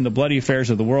caught up in the bloody affairs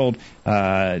of the world,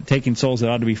 taking souls that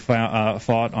ought to be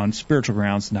fought on spiritual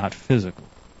grounds, not physical?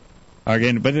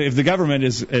 Again, but if the government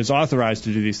is authorized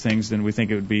to do these things, then we think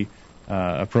it would be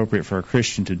appropriate for a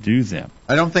Christian to do them.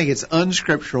 I don't think it's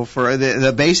unscriptural. For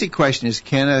the basic question is,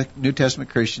 can a New Testament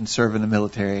Christian serve in the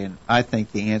military? And I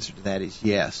think the answer to that is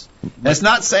yes. That's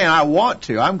not saying I want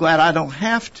to. I'm glad I don't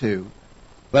have to.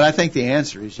 But I think the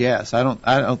answer is yes. I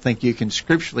don't think you can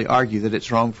scripturally argue that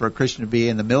it's wrong for a Christian to be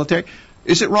in the military.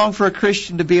 Is it wrong for a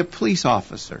Christian to be a police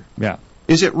officer? Yeah.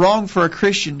 Is it wrong for a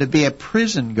Christian to be a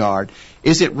prison guard?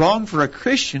 Is it wrong for a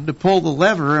Christian to pull the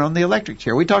lever on the electric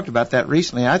chair? We talked about that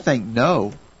recently. I think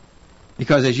no.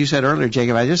 Because as you said earlier,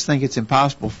 Jacob, I just think it's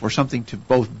impossible for something to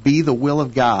both be the will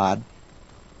of God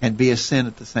and be a sin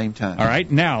at the same time. All right.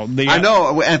 Now, I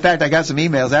know. In fact, I got some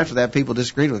emails after that. People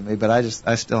disagreed with me, but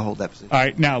I still hold that position. All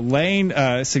right. Now, Lane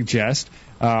suggests,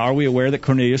 are we aware that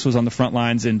Cornelius was on the front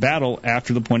lines in battle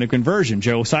after the point of conversion?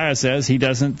 Josiah says he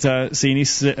doesn't see any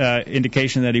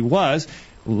indication that he was.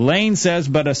 Lane says,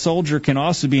 but a soldier can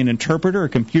also be an interpreter, a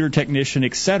computer technician,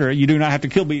 etc. You do not have to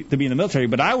kill to be in the military.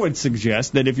 But I would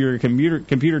suggest that if you're a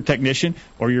computer technician,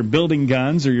 or you're building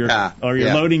guns, or you're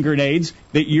loading grenades,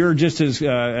 that you're just as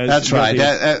that's right.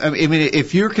 I mean,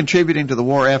 if you're contributing to the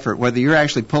war effort, whether you're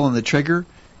actually pulling the trigger,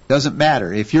 doesn't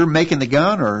matter. If you're making the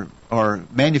gun or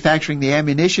manufacturing the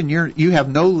ammunition, you have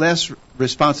no less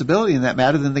responsibility in that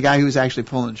matter than the guy who's actually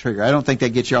pulling the trigger. I don't think that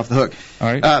gets you off the hook.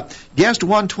 All right. Guest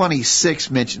 126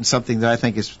 mentioned something that I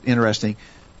think is interesting.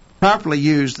 Properly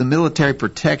used, the military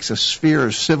protects a sphere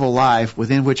of civil life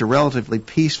within which a relatively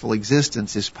peaceful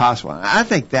existence is possible. I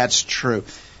think that's true.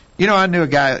 You know, I knew a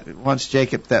guy once,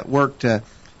 Jacob, that worked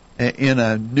in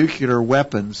a nuclear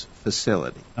weapons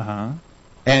facility. Uh-huh.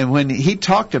 And when he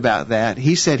talked about that,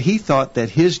 he said he thought that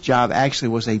his job actually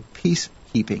was a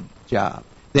peacekeeping job,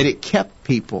 that it kept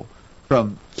people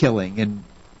from killing and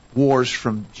wars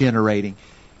from generating.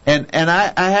 And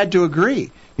I had to agree.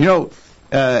 You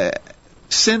know,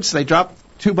 since they dropped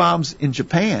 2 bombs in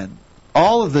Japan,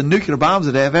 all of the nuclear bombs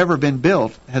that have ever been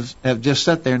built have just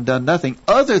sat there and done nothing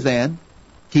other than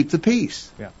keep the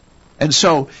peace. Yeah. And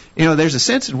so, you know, there's a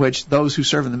sense in which those who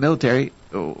serve in the military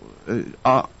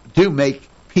do make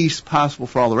peace possible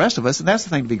for all the rest of us, and that's the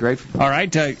thing to be grateful for. All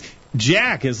right.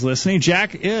 Jack is listening.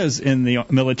 Jack is in the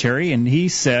military, and he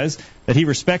says that he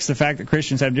respects the fact that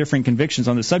Christians have differing convictions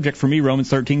on the subject. For me, Romans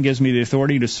 13 gives me the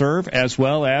authority to serve, as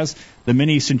well as the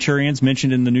many centurions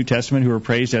mentioned in the New Testament who are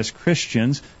praised as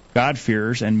Christians,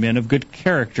 God-fearers, and men of good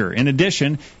character. In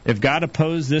addition, if God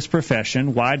opposed this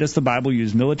profession, why does the Bible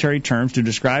use military terms to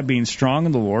describe being strong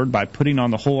in the Lord by putting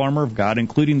on the whole armor of God,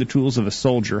 including the tools of a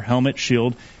soldier, helmet,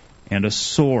 shield, and a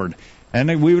sword?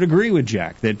 And we would agree with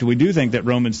Jack that we do think that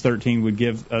Romans 13 would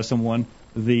give someone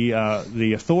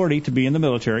the authority to be in the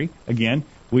military. Again,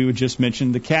 we would just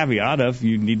mention the caveat of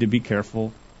you need to be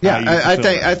careful. Yeah,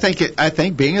 I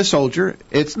think being a soldier,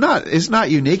 it's not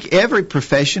unique. Every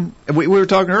profession. We were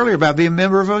talking earlier about being a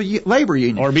member of a labor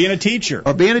union, or being a teacher.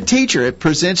 It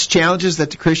presents challenges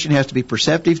that the Christian has to be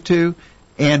perceptive to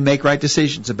and make right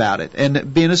decisions about it.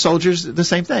 And being a soldier is the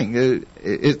same thing.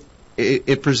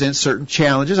 It presents certain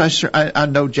challenges. I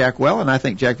know Jack well, and I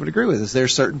think Jack would agree with us. There are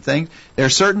certain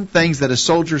things that a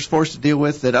soldier is forced to deal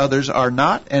with that others are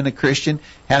not, and a Christian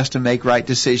has to make right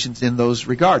decisions in those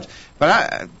regards.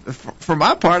 But for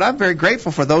my part, I'm very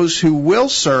grateful for those who will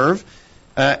serve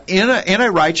in a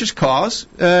righteous cause,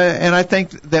 and I think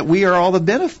that we are all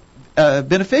the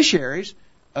beneficiaries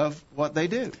of what they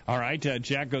do. All right.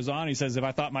 Jack goes on. He says, if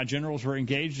I thought my generals were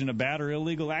engaged in a bad or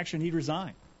illegal action, he'd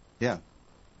resign. Yeah.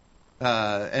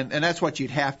 And that's what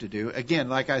you'd have to do. Again,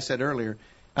 like I said earlier,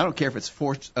 I don't care if it's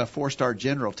a four-star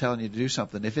general telling you to do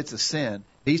something. If it's a sin,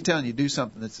 if he's telling you to do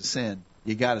something that's a sin,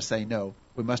 you got to say no.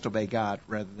 We must obey God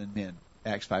rather than men.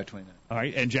 Acts 5:29. All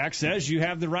right, and Jack says you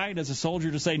have the right as a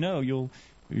soldier to say no. You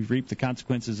reap the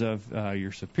consequences of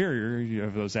your superior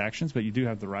of those actions, but you do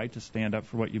have the right to stand up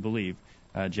for what you believe.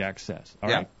 Jack says. All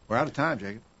right. We're out of time,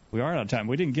 Jacob. We are out of time.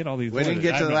 We didn't get all these. We didn't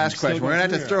get to the last question. We're going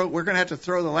to have to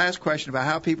throw the last question about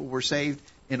how people were saved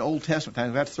in Old Testament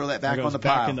times. We have to throw that back on the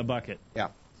pile. Back in the bucket. Yeah.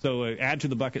 So add to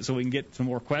the bucket so we can get some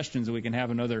more questions and we can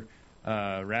have another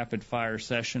rapid fire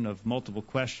session of multiple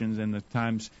questions in the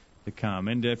times to come.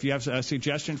 And if you have a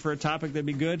suggestion for a topic that'd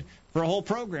be good for a whole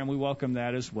program, we welcome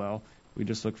that as well. We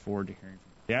just look forward to hearing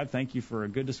from you. Dad, thank you for a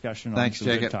good discussion on some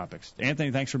good topics.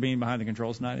 Anthony, thanks for being behind the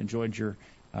controls tonight. Enjoyed your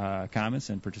comments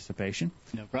and participation.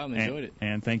 No problem. Enjoyed it.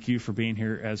 And thank you for being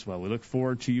here as well. We look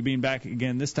forward to you being back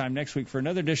again this time next week for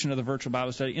another edition of the Virtual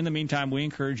Bible Study. In the meantime, we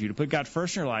encourage you to put God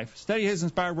first in your life, study His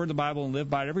inspired word, the Bible, and live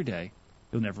by it every day.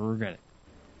 You'll never regret it.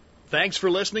 Thanks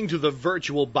for listening to the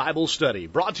Virtual Bible Study,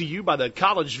 brought to you by the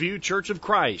College View Church of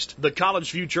Christ. The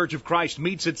College View Church of Christ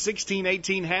meets at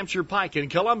 1618 Hampshire Pike in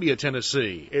Columbia,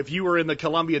 Tennessee. If you are in the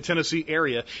Columbia, Tennessee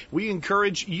area, we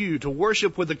encourage you to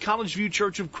worship with the College View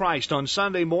Church of Christ on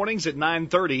Sunday mornings at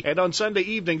 9:30 and on Sunday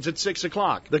evenings at 6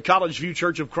 o'clock. The College View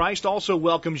Church of Christ also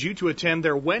welcomes you to attend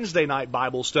their Wednesday night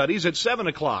Bible studies at 7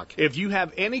 o'clock. If you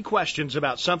have any questions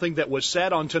about something that was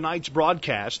said on tonight's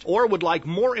broadcast or would like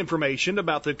more information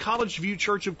about the College View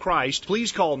Church of Christ,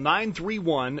 please call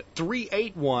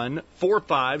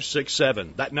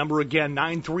 931-381-4567. That number again,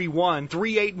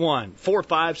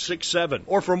 931-381-4567.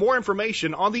 Or for more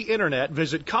information on the internet,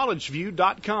 visit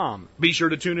collegeview.com. Be sure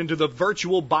to tune into the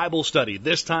Virtual Bible Study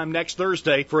this time next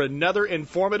Thursday for another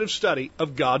informative study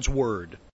of God's Word.